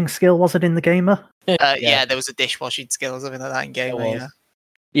pot washing skill, was it in The Gamer? Yeah, there was a dishwashing skill or something like that in Gamer,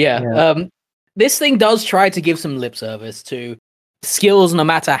 Yeah. This thing does try to give some lip service to skills, no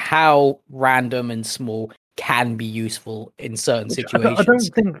matter how random and small, can be useful in certain situations. I don't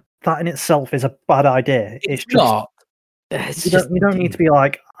think that in itself is a bad idea. It's just not. You don't need to be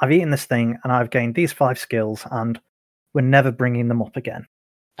like, I've eaten this thing and I've gained these 5 skills and we're never bringing them up again.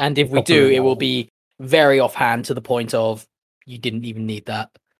 And if we do, it will be very offhand to the point of you didn't even need that.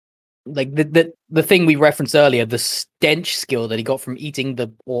 Like the thing we referenced earlier, the stench skill that he got from eating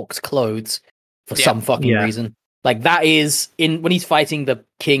the orc's clothes for some fucking reason. Like that is when he's fighting the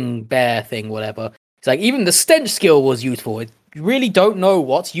king bear thing, whatever. It's like even the stench skill was useful. You really don't know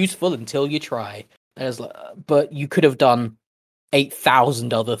what's useful until you try. But you could have done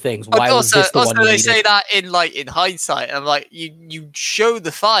 8,000 other things. Why was this the one you they needed? say that in hindsight. And I'm like, you show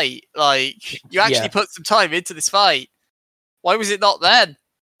the fight, like you actually put some time into this fight. Why was it not then?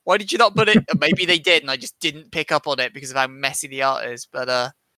 Why did you not put it? Maybe they did, and I just didn't pick up on it because of how messy the art is. But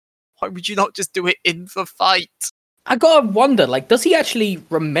why would you not just do it in the fight? I gotta wonder, like, does he actually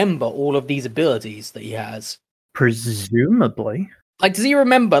remember all of these abilities that he has? Presumably. Like, does he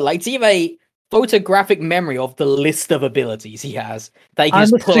remember? Like, does he have a photographic memory of the list of abilities he has that he can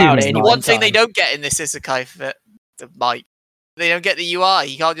just pull out at any one thing time? they don't get in this isekai fit, Mike, they don't get the UI.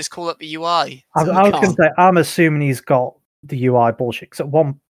 You can't just call up the UI. I was going to say, I'm assuming he's got the UI bullshit. Because at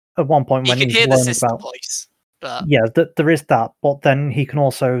one point when he can he's hear the learning system about, voice, but yeah, there is that. But then he can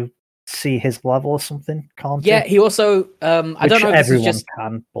also see his level or something, can't Yeah, he also I don't know if this is everyone just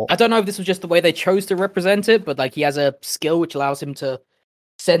can, but I don't know if this was just the way they chose to represent it, but like he has a skill which allows him to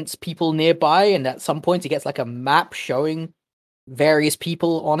sense people nearby, and at some point he gets like a map showing various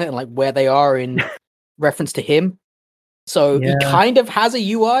people on it and like where they are in reference to him. So he kind of has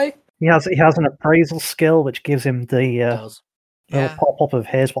a UI. He has an appraisal skill which gives him the little yeah. pop-up of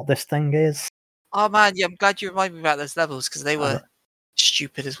here's what this thing is. Oh man, yeah, I'm glad you reminded me about those levels because they were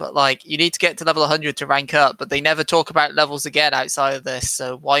stupid as well. Like, you need to get to level 100 to rank up, but they never talk about levels again outside of this.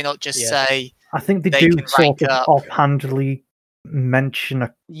 So why not just say? I think they do can sort rank of up. offhandedly mention a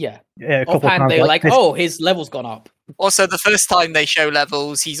couple of Offhand, times. they're like, this- oh, his level's gone up. Also, the first time they show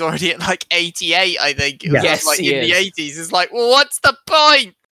levels, he's already at like 88. I think it was Yes, like he in the is. 80s. It's like, well, what's the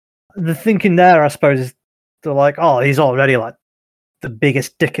point? The thinking there, I suppose, is they're like, oh, he's already like the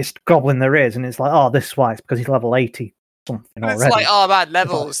biggest, dickest goblin there is, and it's like, oh, this is why it's because he's level 80 something And already. it's like, oh man,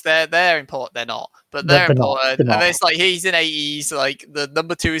 levels, they're important. They're not, but they're They're not, important. they're not. And it's like he's in 80s, like the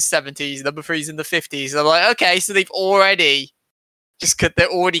number 2 is 70s, number 3 is in the 50s. And I'm like, okay, so they've already they're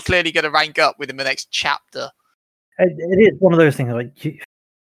already clearly going to rank up within the next chapter. It is one of those things like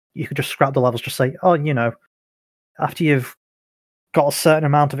you could just scrap the levels, just say, oh, after you've got a certain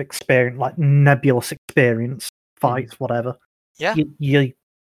amount of experience, like nebulous experience, fights, whatever, Yeah. you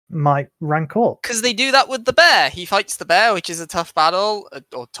might rank up. Because they do that with the bear. He fights the bear, which is a tough battle,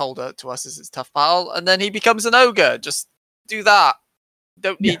 or told to us as it's a tough battle, and then he becomes an ogre. Just do that.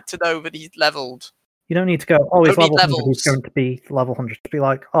 Don't need to know that he's leveled. You don't need to go, oh, he's Don't need level 100, he's levels. going to be level 100. To be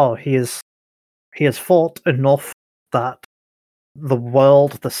like, oh, he has fought enough that the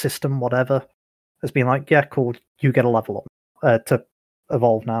world, the system, whatever, has been like, yeah, cool, you get a level up to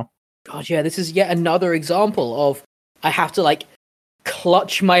evolve now. God, yeah, this is yet another example of I have to like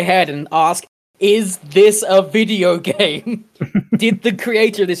clutch my head and ask, is this a video game? Did the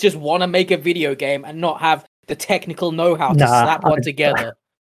creator of this just want to make a video game and not have the technical know-how to slap one together?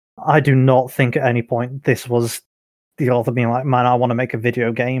 I do not think at any point this was the author being like, man, I want to make a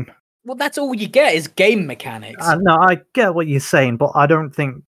video game. Well, that's all you get is game mechanics. No, I get what you're saying, but I don't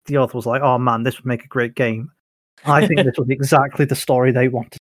think the author was like, oh man, this would make a great game. I think this was exactly the story they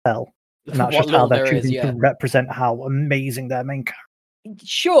wanted to tell. And that's What just how little they're there is, choosing to represent how amazing their main character.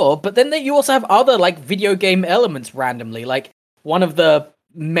 Sure, but then you also have other like video game elements randomly. Like one of the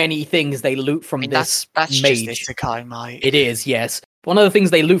many things they loot from this that's mage. just Isekai, Mike. It is, yes. One of the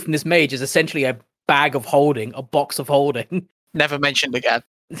things they loot from this mage is essentially a bag of holding, a box of holding. Never mentioned again.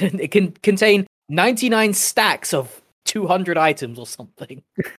 It can contain 99 stacks of 200 items or something.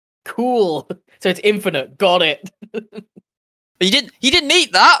 Cool. So it's infinite. Got it. He didn't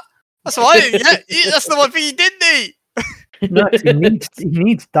eat that. That's why. Yeah, that's the one thing he didn't eat. No, he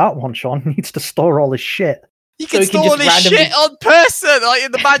needs that one, Sean. He needs to store all his shit. He So can he can store all just his randomly- shit on person, like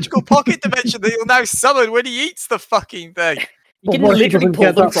in the magical pocket dimension that he'll now summon when he eats the fucking thing. You can what if he literally doesn't pull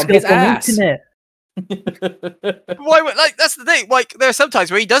get them that from skill his from ass. eating it? Why? Like that's the thing. Like there are some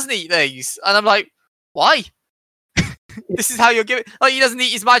times where he doesn't eat things, and I'm like, why? This is how you're giving. Like he doesn't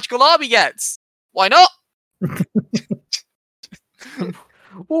eat his magical arm he gets. Why not?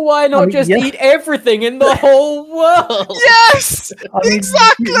 Well, why not mean, just yeah. eat everything in the whole world? Yes, I mean,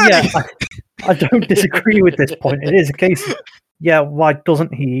 exactly. Yeah, I don't disagree with this point. It is a case of, yeah, why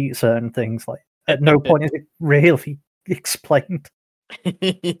doesn't he eat certain things? Like, at no point is it really explained.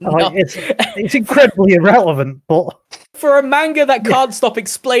 No. Like, it's incredibly irrelevant, but For a manga that can't stop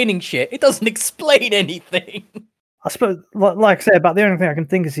explaining shit, it doesn't explain anything. I suppose, like I say, about the only thing I can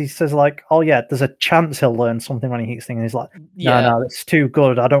think is he says, like, oh yeah, there's a chance he'll learn something when he eats things. And he's like, no, it's too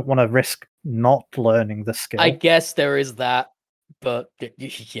good. I don't want to risk not learning the skill. I guess there is that, but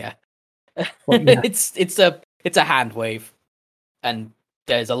yeah, But, yeah. it's a hand wave, and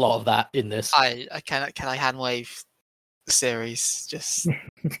there's a lot of that in this. I can I hand wave the series? Just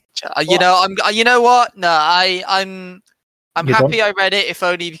you know, you know what? No, I'm You're happy I read it, if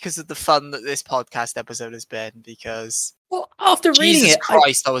only because of the fun that this podcast episode has been. Because Well, after reading Jesus it,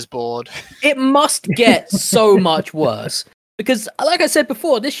 Christ, I was bored. it must get so much worse because, like I said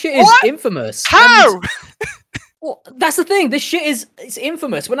before, this shit is What? infamous. How? And- well, that's the thing. This shit it's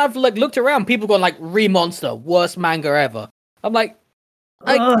infamous. When I've like looked around, people going like "Re-Monster, worst manga ever." I'm like,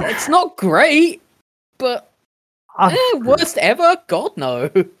 Ugh. it's not great, but I- worst ever? God no.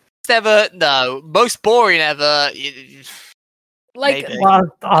 Ever? No. Most boring ever. Like, Maybe. Well,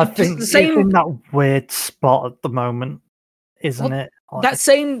 I Just think the it's same- in that weird spot at the moment, isn't Well, it? Like, that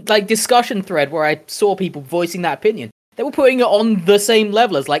same like discussion thread where I saw people voicing that opinion, they were putting it on the same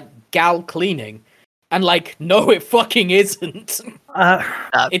level as like gal cleaning, and like, no, it fucking isn't.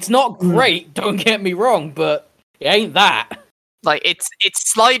 It's not great. Don't get me wrong, but it ain't that. Like it's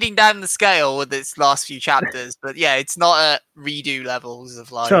sliding down the scale with its last few chapters, but yeah, it's not at redo levels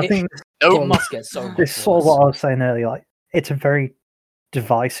of like. so I think It must get so much this is sort of worse. what I was saying earlier. Like, it's a very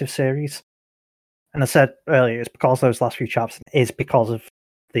divisive series, and I said earlier it's because those last few chapters is because of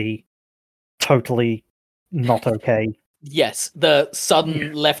the totally not okay. Yes, the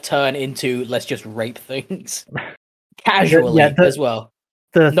sudden left turn into let's just rape things casually Yeah, as well.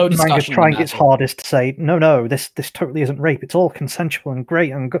 The No manga's discussion on trying that its bit. hardest to say no, this totally isn't rape. It's all consensual and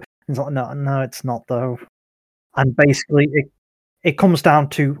great and good. It's like no, it's not though. And basically, it comes down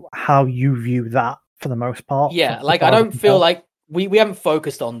to how you view that for the most part. Yeah, as like far I as don't can feel tell. like we haven't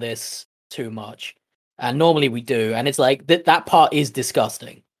focused on this too much, and normally we do, and it's like that part is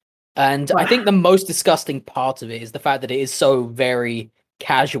disgusting, and I think the most disgusting part of it is the fact that it is so very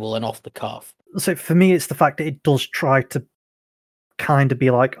casual and off the cuff. So for me, it's the fact that it does try to kind of be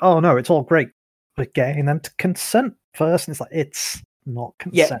like, oh no, it's all great, but getting them to consent first, and it's like it's not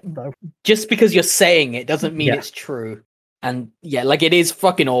Yeah. consent though. Just because you're saying it doesn't mean Yeah. it's true, and yeah, like it is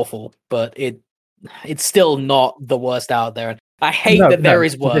fucking awful, but it's still not the worst out there. And I hate No, that there no,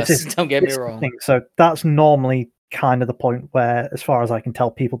 is but this worse. is- Don't get me It's the wrong. thing. So that's normally kind of the point where, as far as I can tell,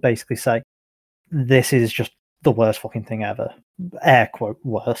 people basically say this is just the worst fucking thing ever. Air quote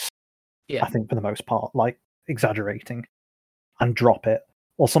worst. Yeah. I think for the most part, like exaggerating, and drop it.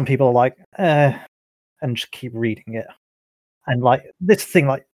 Or some people are like, and just keep reading it. And like this thing,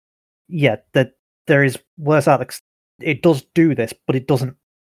 like, yeah, that there is worse out. It does do this, but it doesn't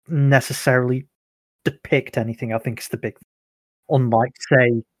necessarily depict anything. I think it's the big, unlike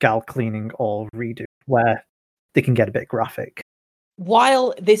say gal cleaning or redo, where they can get a bit graphic.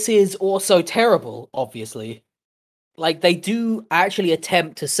 While this is also terrible, obviously, like they do actually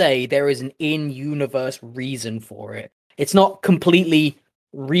attempt to say there is an in-universe reason for it. It's not completely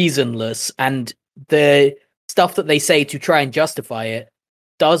reasonless, and the stuff that they say to try and justify it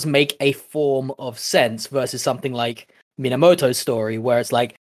does make a form of sense versus something like Minamoto's story, where it's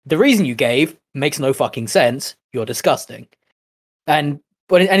like, the reason you gave makes no fucking sense, you're disgusting. And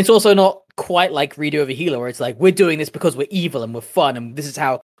it's also not quite like Redo Over Healer, where it's like, we're doing this because we're evil and we're fun, and this is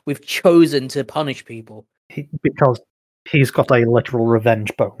how we've chosen to punish people. Because he's got a literal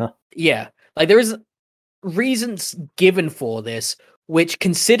revenge boner. Yeah, like there is reasons given for this, which,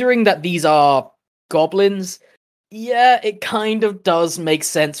 considering that these are goblins, yeah, it kind of does make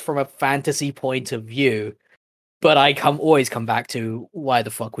sense from a fantasy point of view. But I always come back to, why the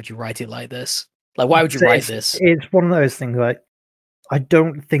fuck would you write it like this? Like, why would you write this? It's one of those things where I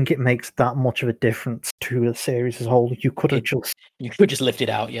don't think it makes that much of a difference to the series as a whole. You could have just lift it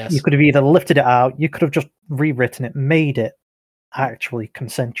out, yes. you could have either lifted it out, you could have just rewritten it, made it actually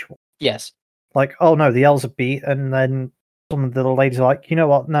consensual. Yes. Like, oh no, the elves are beat, and then some of the ladies are like, you know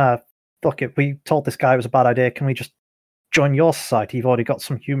what, nah, fuck it, we told this guy it was a bad idea, can we just join your society? You've already got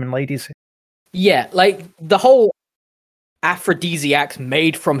some human ladies. Yeah, like the whole aphrodisiacs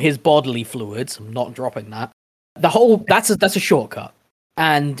made from his bodily fluids, I'm not dropping that. The whole that's a shortcut.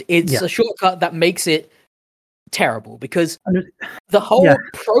 And it's a shortcut that makes it terrible because the whole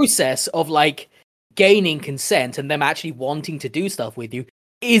process of like gaining consent and them actually wanting to do stuff with you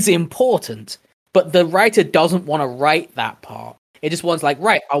is important. But the writer doesn't want to write that part. It just wants like,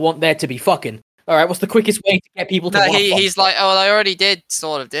 right, I want there to be fucking. All right, what's the quickest way to get people to? No, he's like, oh, well, I already did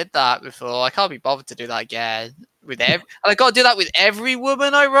that before. I can't be bothered to do that again with and I got to do that with every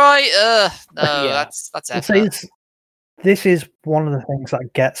woman I write. No, that's effort. This is one of the things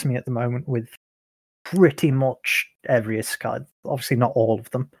that gets me at the moment with pretty much every isekai. Obviously, not all of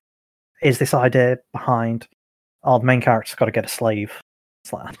them. Is this idea behind, the main character's got to get a slave?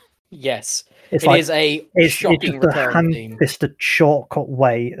 It's like, yes, it's a shocking recurring theme. It's a shortcut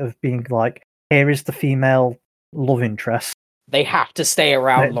way of being like, here is the female love interest. They have to stay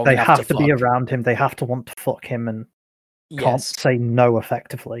around long enough. They have to be around him. They have to want to fuck him and can't say no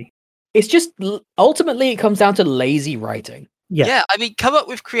effectively. It's just ultimately it comes down to lazy writing. Yeah, I mean, come up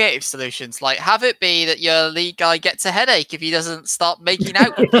with creative solutions. Like, have it be that your lead guy gets a headache if he doesn't stop making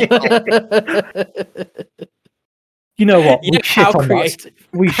out with people. You know what? We shit on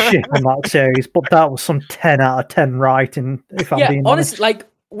that series, but that was some 10 out of 10 writing. If I'm being honest, like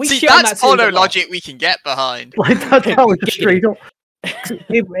we see, that's porno logic we can get behind. Like that's how it's straight up.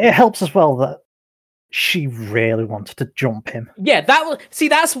 It helps as well that she really wanted to jump him. Yeah,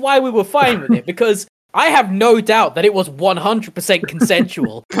 that's why we were fine with it, because I have no doubt that it was 100%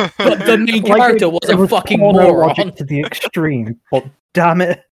 consensual, but the main character was a fucking moron. To the extreme, but damn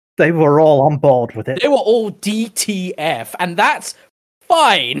it, they were all on board with it. They were all DTF, and that's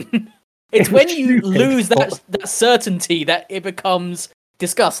fine. It's when you lose that certainty that it becomes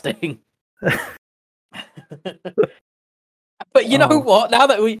disgusting. But you know what? Now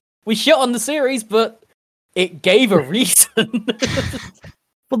that we shit on the series, but it gave a reason.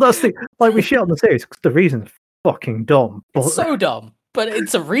 Well, that's the like we shit on the series because the reason's fucking dumb. But, it's so dumb, but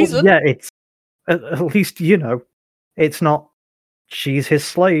it's a reason. Yeah, it's at least it's not. She's his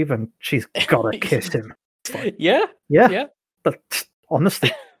slave and she's gotta kiss him. Like, yeah. But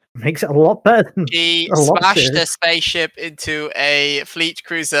honestly, makes it a lot better. He smashed a spaceship into a fleet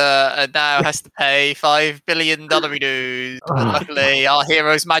cruiser and now has to pay $5 billion dues. But luckily, our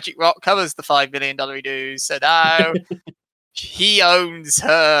hero's magic rock covers the $5 billion dues. So now he owns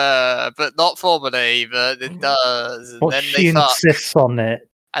her, but not formally, but it does. And but then she insists on it.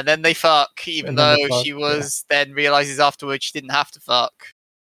 And then they fuck, even though she then realizes afterwards she didn't have to fuck.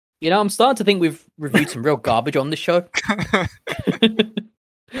 You know, I'm starting to think we've reviewed some real garbage on this show.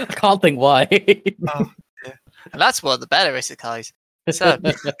 I can't think why. And that's one of the better isekais. So,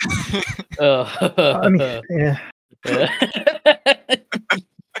 I mean, yeah.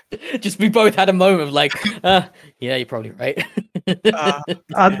 Just we both had a moment of like, yeah, you're probably right.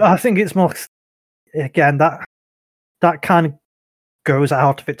 I think it's more again that kind of goes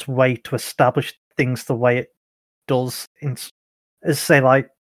out of its way to establish things the way it does. As say, like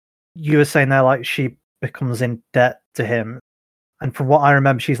you were saying there, like she becomes in debt to him. And from what I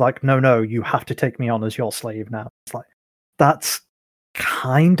remember, she's like, no, you have to take me on as your slave now. It's like, that's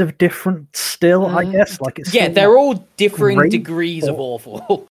kind of different still, I guess. Like, it's they're all differing degrees of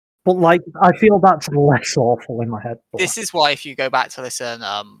awful. But, like, I feel that's less awful in my head. This is why, if you go back to listen,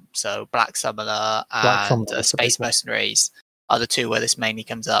 so Black Summoner and Space Mercenaries are the two where this mainly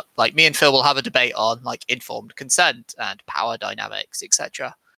comes up. Like, me and Phil will have a debate on, like, informed consent and power dynamics,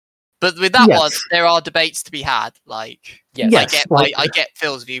 etc. But with that one, there are debates to be had. Like, I get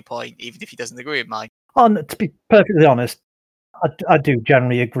Phil's viewpoint, even if he doesn't agree with mine. To be perfectly honest, I do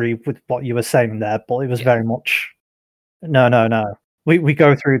generally agree with what you were saying there, but it was very much no. We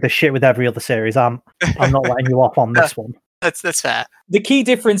go through the shit with every other series. I'm not letting you off on this one. That's fair. The key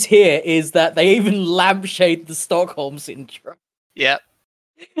difference here is that they even lampshade the Stockholm Syndrome. Yep.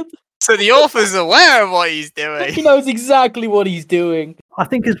 So the author's aware of what he's doing. He knows exactly what he's doing. I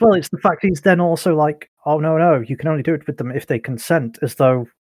think as well, it's the fact he's then also like, oh no, you can only do it with them if they consent, as though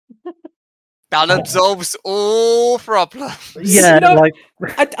that absolves all problems. Yeah, like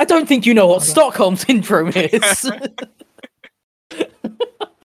I don't think you know what Stockholm Syndrome is.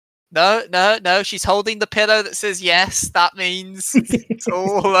 No, she's holding the pillow that says yes. That means it's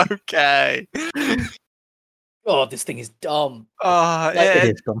all okay. Oh, this thing is dumb. Uh, Like, It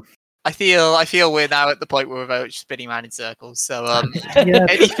yeah, is dumb. I feel we're now at the point where we're spinning around in circles. So Yeah,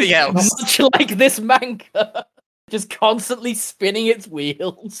 anything else? Much like this manga, just constantly spinning its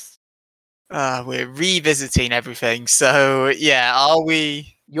wheels. We're revisiting everything. So yeah, are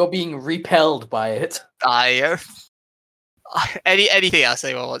we? You're being repelled by it. Anything else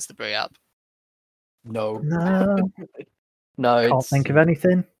anyone wants to bring up? No, No, no. can't think of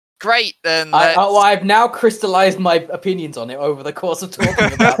anything. Great, then. I've now crystallized my opinions on it over the course of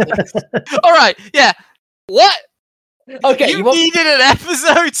talking about this. All right, yeah. What? Okay, you want... needed an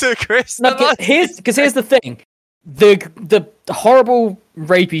episode to No, crystallize. here's the thing: the horrible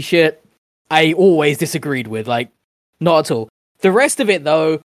rapey shit, I always disagreed with. Like, not at all. The rest of it,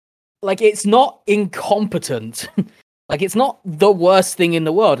 though, like, it's not incompetent. Like, it's not the worst thing in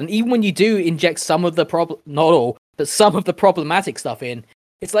the world. And even when you do inject some of the not all, but some of the problematic stuff in,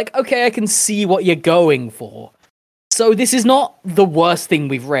 it's like, okay, I can see what you're going for. So this is not the worst thing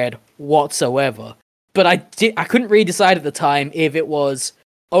we've read whatsoever. But I couldn't really decide at the time if it was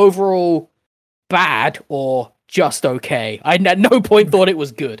overall bad or just okay. I at no point thought it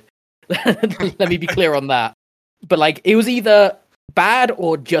was good. Let me be clear on that. But like, it was either bad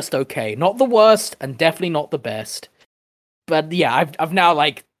or just okay. Not the worst, and definitely not the best. But yeah, I've now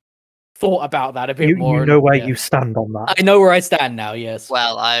like thought about that a bit more. You know where yeah. you stand on that. I know where I stand now. Yes.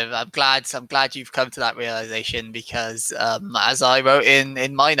 Well, I'm glad you've come to that realization because as I wrote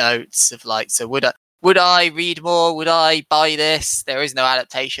in my notes of like, so would I read more? Would I buy this? There is no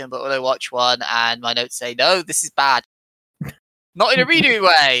adaptation, but would I watch one? And my notes say no, this is bad. Not in a redo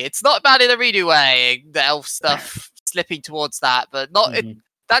way. It's not bad in a redo way. The elf stuff slipping towards that, but not. Mhm.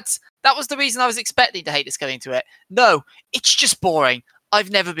 That was the reason I was expecting to hate this going into it. No, it's just boring. I've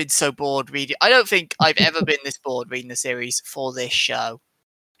never been so bored reading. I don't think I've ever been this bored reading the series for this show.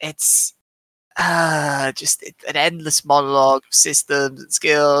 It's just an endless monologue of systems and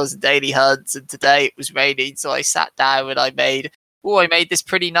skills and daily hunts. And today it was raining, so I sat down and I made this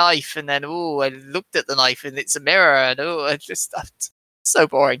pretty knife, and then I looked at the knife and it's a mirror, and it's so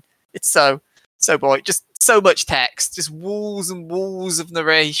boring. It's so boring. Just so much text, just walls and walls of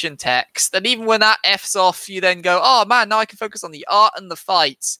narration text. And even when that F's off, you then go, oh man, now I can focus on the art and the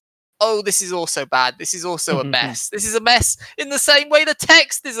fights. Oh, this is also bad. This is also a mess. This is a mess in the same way the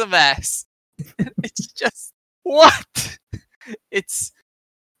text is a mess. It's just, what? It's,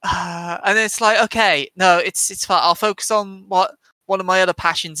 and it's like, okay, no, it's fine. I'll focus on what one of my other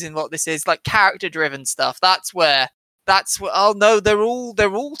passions in what this is, like character-driven stuff. That's where, oh no, they're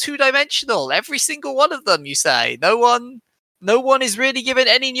all two-dimensional. Every single one of them, you say. No one is really given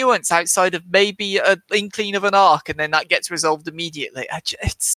any nuance outside of maybe an inkling of an arc, and then that gets resolved immediately.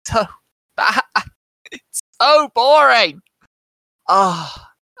 It's so bad. It's so boring.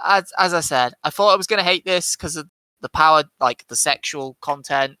 As I said, I thought I was going to hate this because of the power, like the sexual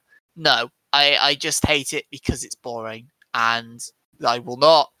content. No, I just hate it because it's boring, and I will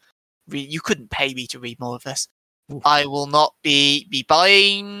not. You couldn't pay me to read more of this. I will not be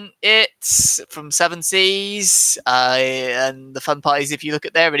buying it from Seven Seas. And the fun part is, if you look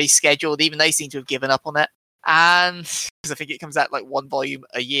at their release schedule, even they seem to have given up on it. And because I think it comes out like one volume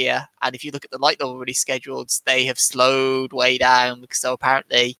a year. And if you look at the light novel release schedules, they have slowed way down. So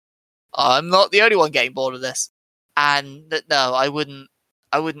apparently, I'm not the only one getting bored of this. And no, I wouldn't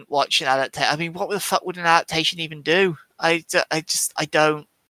watch an adaptation. I mean, what the fuck would an adaptation even do? I don't.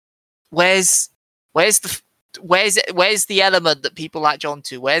 Where's the element that people latch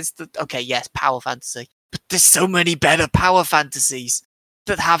onto? Where's the yes, power fantasy, but there's so many better power fantasies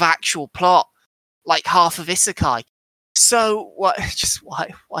that have actual plot, like half of Isekai. So what? Just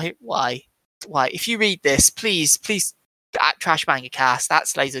why? If you read this, please at Trash Manga Cast,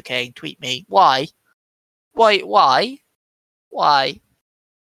 that's Laser King, tweet me. Why?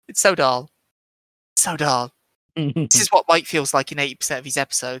 It's so dull. So dull. This is what Mike feels like in 80% of his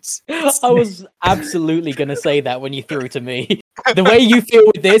episodes. I was absolutely going to say that when you threw it to me. The way you feel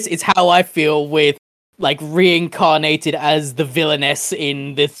with this is how I feel with, like, reincarnated as the villainess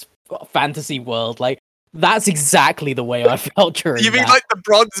in this fantasy world. Like, that's exactly the way I felt during You mean that. like the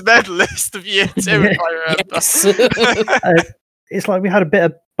bronze medalist of year 2, if I remember? Yes. It's like we had a bit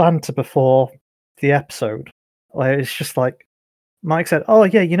of banter before the episode. Like, it's just like, Mike said, oh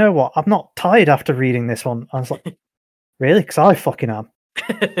yeah, you know what? I'm not tired after reading this one. I was like, really? Because I fucking am.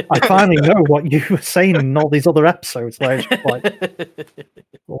 I finally know what you were saying in all these other episodes. Like,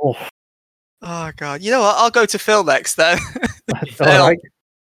 oh. Oh god. You know what? I'll go to Phil next then. All right.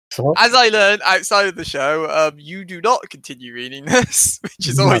 So, As I learned outside of the show, you do not continue reading this, which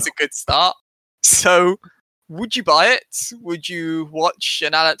is always a good start. So, would you buy it? Would you watch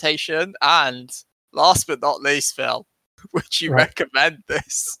an adaptation? And last but not least, Phil, would you Right. recommend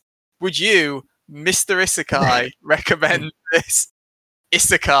this? Would you, Mr. Isekai, recommend this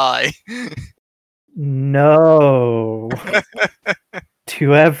Isekai? No.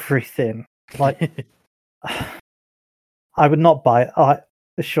 To everything. Like, I would not buy it.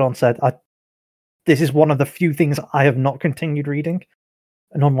 As Sean said, this is one of the few things I have not continued reading.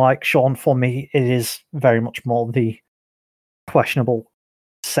 And unlike Sean, for me, it is very much more the questionable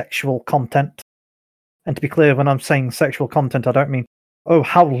sexual content. And to be clear, when I'm saying sexual content, I don't mean, oh,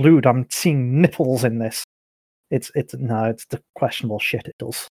 how lewd, I'm seeing nipples in this. It's the questionable shit it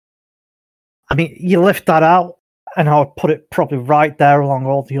does. I mean, you lift that out, and I would put it probably right there along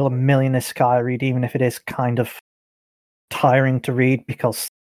all the other million isekai I read, even if it is kind of tiring to read, because,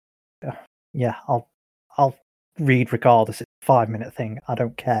 yeah, I'll read regardless. It's a 5-minute thing. I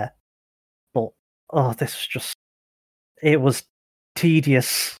don't care. But, this was just... It was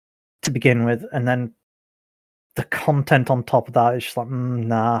tedious to begin with, and then the content on top of that is just like,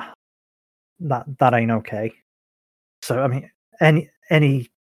 nah, that ain't okay. So, I mean, any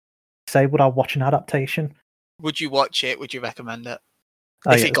say, would I watch an adaptation? Would you watch it? Would you recommend it?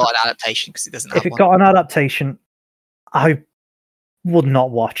 Oh, If yeah, it got an adaptation, because it doesn't have if it one. got an adaptation, I would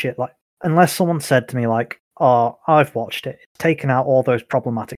not watch it. Like, unless someone said to me, like, "Oh, I've watched it. It's taken out all those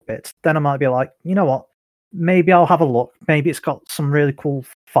problematic bits." Then I might be like, you know what? Maybe I'll have a look. Maybe it's got some really cool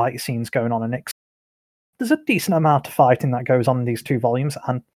fight scenes going on in it. There's a decent amount of fighting that goes on in these 2 volumes,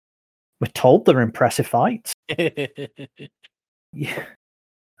 and we're told they're impressive fights. Yeah.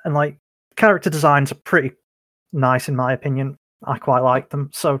 And, like, character designs are pretty nice, in my opinion. I quite like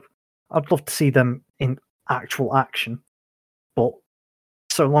them. So I'd love to see them in actual action. But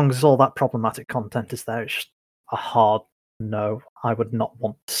so long as all that problematic content is there, it's just a hard no. I would not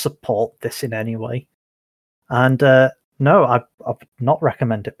want to support this in any way. And no, I would not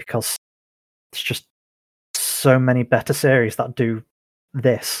recommend it, because it's just so many better series that do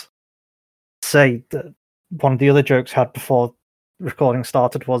this. Say, one of the other jokes I had before recording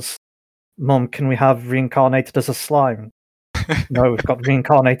started was, "Mum, can we have reincarnated as a slime?" No, we've got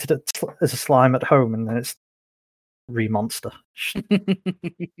reincarnated as a slime at home, and then it's Remonster.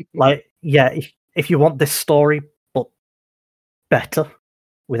 Like, yeah, if you want this story, but better,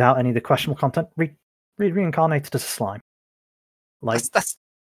 without any of the questionable content, read Reincarnated as a Slime. Like,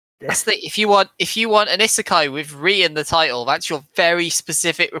 That's the if you want an isekai with re in the title, that's your very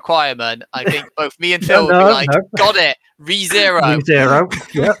specific requirement. I think both me and Phil would be like, got it, ReZero. ReZero,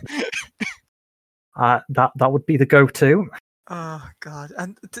 yep. That would be the go-to. Oh god!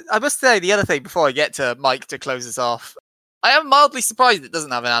 And I must say the other thing before I get to Mike to close us off, I am mildly surprised it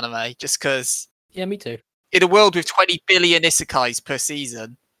doesn't have an anime, just because. Yeah, me too. In a world with 20 billion isekais per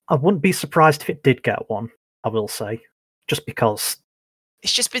season, I wouldn't be surprised if it did get one. I will say, just because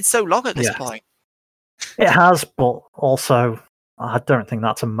it's just been so long at this point. It has, but also I don't think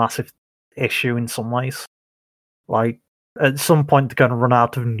that's a massive issue in some ways. Like, at some point they're going to run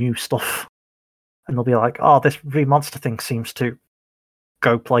out of new stuff, and they'll be like, "Oh, this Remonster thing seems to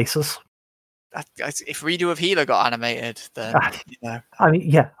go places." If Redo of Healer got animated, then you know. I mean,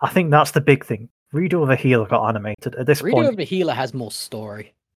 yeah, I think that's the big thing. Redo of a Healer got animated. At this point, Redo of a Healer has more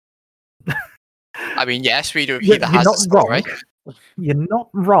story. I mean, yes, Redo of Healer has a story. You're not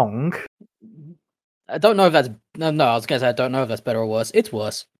wrong. I don't know if that's no. I was gonna say I don't know if that's better or worse. It's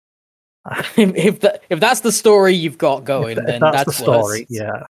worse. if that's the story you've got going, then that's the story. Worse.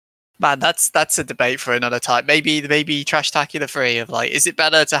 Yeah, man, that's a debate for another time. Maybe Trashtacular 3 of like, is it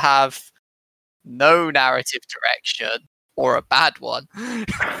better to have no narrative direction or a bad one?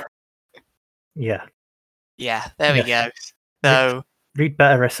 Yeah. There we go. So read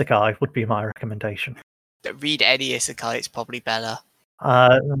better isekai would be my recommendation. Read any isekai; it's probably better.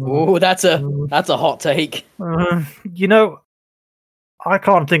 Oh, that's a hot take. You know, I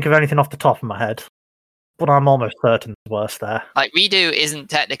can't think of anything off the top of my head, but I'm almost certain it's worse there. Like, Redo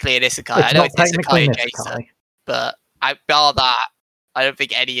isn't technically an isekai. I know it's isekai adjacent, but bar that, I don't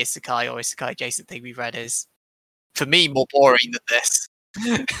think any isekai or isekai adjacent thing we've read is, for me, more boring than this.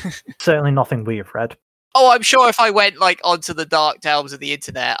 Certainly nothing we have read. Oh, I'm sure if I went like onto the dark realms of the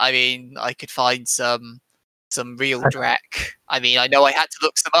internet, I mean, I could find some real dreck. I mean, I know I had to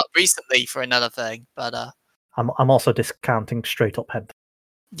look some up recently for another thing, but I'm also discounting straight up hentai.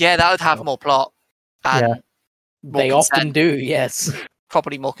 Yeah, that would have more plot. And more they consent. often do. Yes,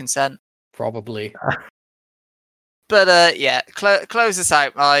 probably more consent. Probably. But close us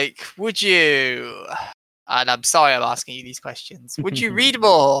out, Mike. Would you? And I'm sorry I'm asking you these questions. Would you read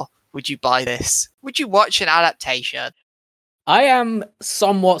more? Would you buy this? Would you watch an adaptation? I am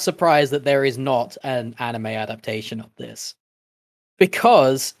somewhat surprised that there is not an anime adaptation of this.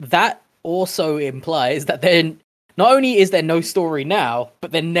 Because that also implies that then not only is there no story now,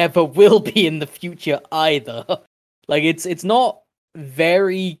 but there never will be in the future either. Like it's not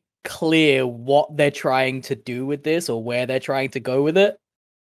very clear what they're trying to do with this or where they're trying to go with it.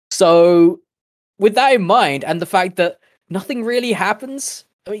 So with that in mind, and the fact that nothing really happens,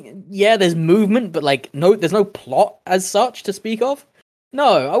 I mean, yeah, there's movement, but like there's no plot as such to speak of.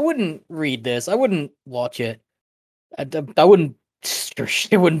 No, I wouldn't read this. I wouldn't watch it. I wouldn't.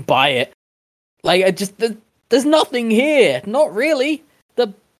 I wouldn't buy it. Like, there's nothing here. Not really.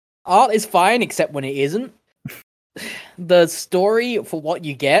 The art is fine, except when it isn't. The story for what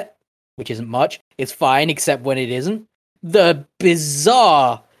you get, which isn't much, is fine, except when it isn't. The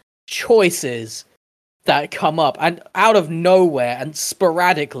bizarre choices that come up and out of nowhere and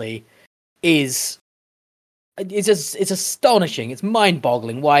sporadically it's astonishing. It's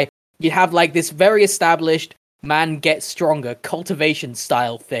mind-boggling why you have like this very established man gets stronger cultivation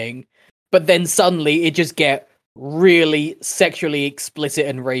style thing, but then suddenly it just get really sexually explicit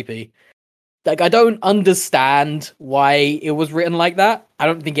and rapey. Like, I don't understand why it was written like that. I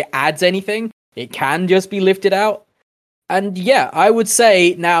don't think it adds anything. It can just be lifted out. And yeah, I would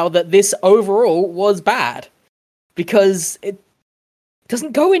say now that this overall was bad because it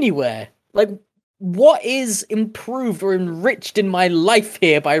doesn't go anywhere. Like, what is improved or enriched in my life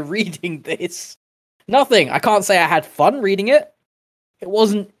here by reading this? Nothing. I can't say I had fun reading it. It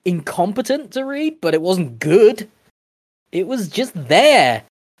wasn't incompetent to read, but it wasn't good. It was just there.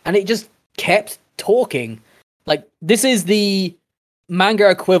 And it just kept talking. Like, this is the manga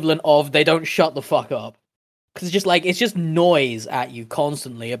equivalent of they don't shut the fuck up. Because it's just noise at you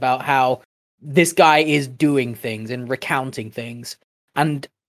constantly about how this guy is doing things and recounting things. And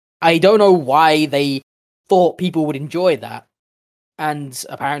I don't know why they thought people would enjoy that. And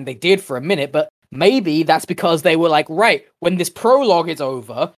apparently they did for a minute, but maybe that's because they were like, right, when this prologue is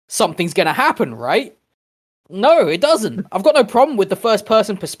over, something's gonna happen, right? No, it doesn't. I've got no problem with the first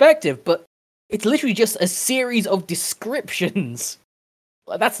person perspective, but it's literally just a series of descriptions.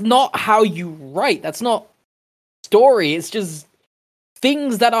 That's not how you write. That's not story. It's just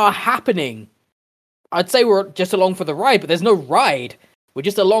things that are happening. I'd say we're just along for the ride, but there's no ride. We're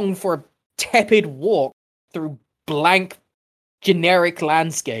just along for a tepid walk through blank, generic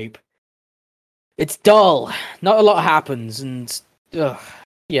landscape. It's dull. Not a lot happens, and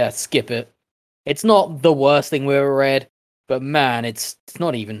yeah, skip it. It's not the worst thing we ever read, but man, it's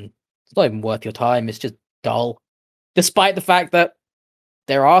not even worth your time. It's just dull. Despite the fact that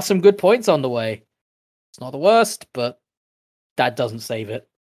there are some good points on the way. It's not the worst, but that doesn't save it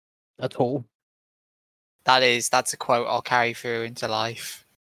at all. That's a quote I'll carry through into life.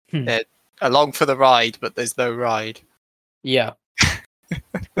 They're along for the ride, but there's no ride. Yeah.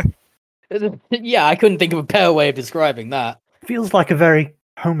 Yeah, I couldn't think of a better way of describing that. Feels like a very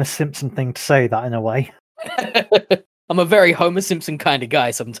Homer Simpson thing to say that in a way. I'm a very Homer Simpson kind of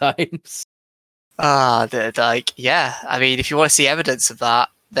guy sometimes. Yeah. I mean, if you want to see evidence of that,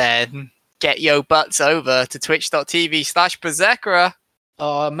 then get your butts over to twitch.tv/Berserkera.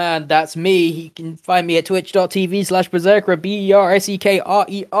 Oh man, that's me. You can find me at twitch.tv/Berserkera,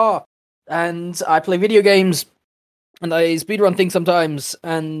 BERSEKRER. And I play video games, and I speedrun things sometimes,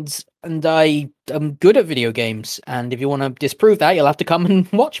 and I am good at video games. And if you want to disprove that, you'll have to come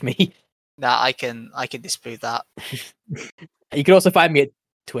and watch me. Nah, I can disprove that. You can also find me at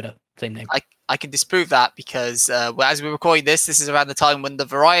Twitter, same name. I can disprove that because as we're recording this is around the time when the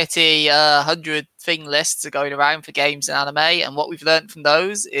Variety 100 thing lists are going around for games and anime, and what we've learned from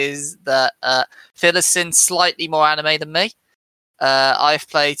those is that Phil has seen slightly more anime than me. I've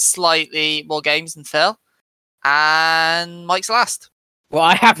played slightly more games than Phil, and Mike's last. Well,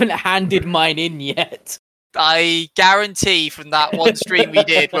 I haven't handed mine in yet. I guarantee from that one stream we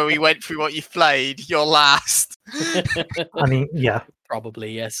did where we went through what you've played, you're last. I mean, yeah.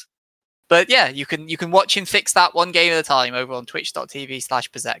 Probably, yes. But yeah, you can watch and fix that one game at a time over on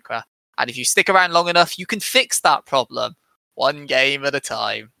twitch.tv/Berserkera. And if you stick around long enough, you can fix that problem one game at a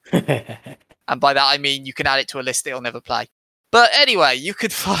time. And by that, I mean you can add it to a list that you'll never play. But anyway, you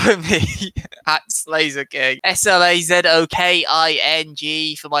could follow me at Slazerking, SLAZOKING,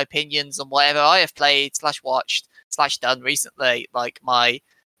 for my opinions on whatever I have played, /watched, /done recently. Like my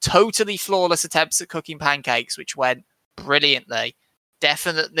totally flawless attempts at cooking pancakes, which went brilliantly.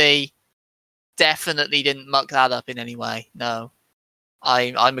 Definitely didn't muck that up in any way. No.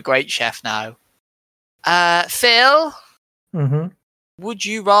 I'm a great chef now. Phil? Mm-hmm. Would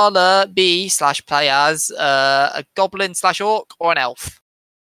you rather be /play as a goblin /orc or an elf?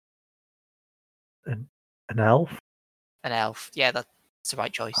 An elf? An elf. Yeah, that's the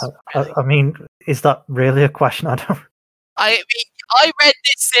right choice. I mean, is that really a question? I don't. I mean, I read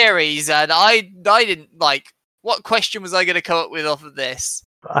this series and I didn't like. What question was I going to come up with off of this?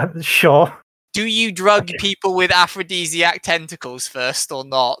 I'm sure. Do you drug Okay. people with aphrodisiac tentacles first or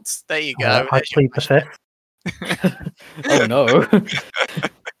not? There you go. I There's your plead the fifth. Oh no.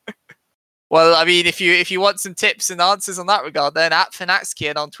 Well, I mean, if you want some tips and answers on that regard, then at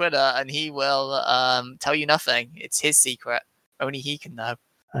Finaxkian on Twitter, and he will tell you nothing. It's his secret. Only he can know.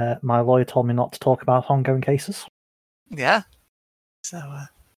 My lawyer told me not to talk about ongoing cases. Yeah. So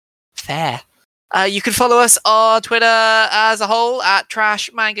fair. You can follow us on Twitter as a whole at Trash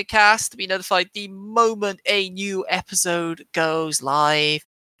Manga Cast to be notified the moment a new episode goes live,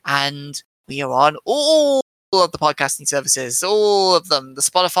 and we are on all of the podcasting services, all of them, the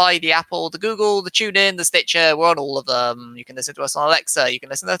Spotify, the Apple, the Google, the TuneIn, the Stitcher. We're on all of them. You can listen to us on Alexa, you can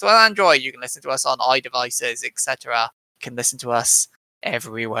listen to us on Android, you can listen to us on iDevices, etc. You can listen to us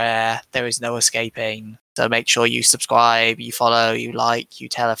everywhere. There is no escaping. So make sure you subscribe, you follow, you like, you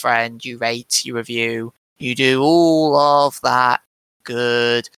tell a friend, you rate, you review, you do all of that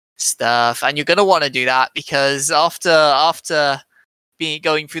good stuff. And you're going to want to do that because after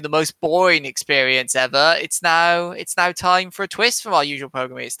going through the most boring experience ever, it's now time for a twist from our usual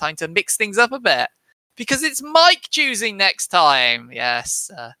programming. It's time to mix things up a bit because it's Mike choosing next time.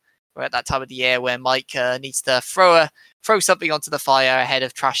 Yes, we're at that time of the year where Mike needs to throw something onto the fire ahead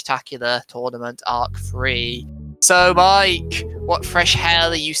of Trashtacular Tournament Arc 3. So, Mike, what fresh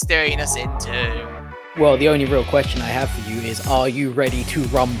hell are you steering us into? Well, the only real question I have for you is, are you ready to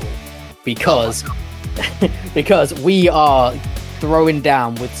rumble? Because because we are throwing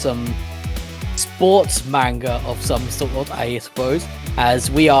down with some sports manga of some sort, I suppose, as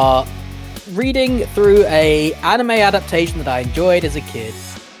we are reading through a anime adaptation that I enjoyed as a kid,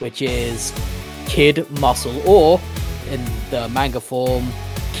 which is Kid Muscle, or in the manga form,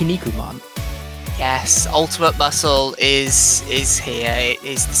 Kinnikuman. Yes, Ultimate Muscle is here, it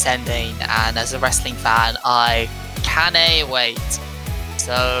is descending, and as a wrestling fan, I can't wait.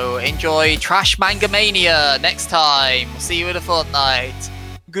 So enjoy Trash Manga Mania next time. See you in a fortnight.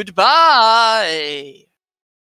 Goodbye.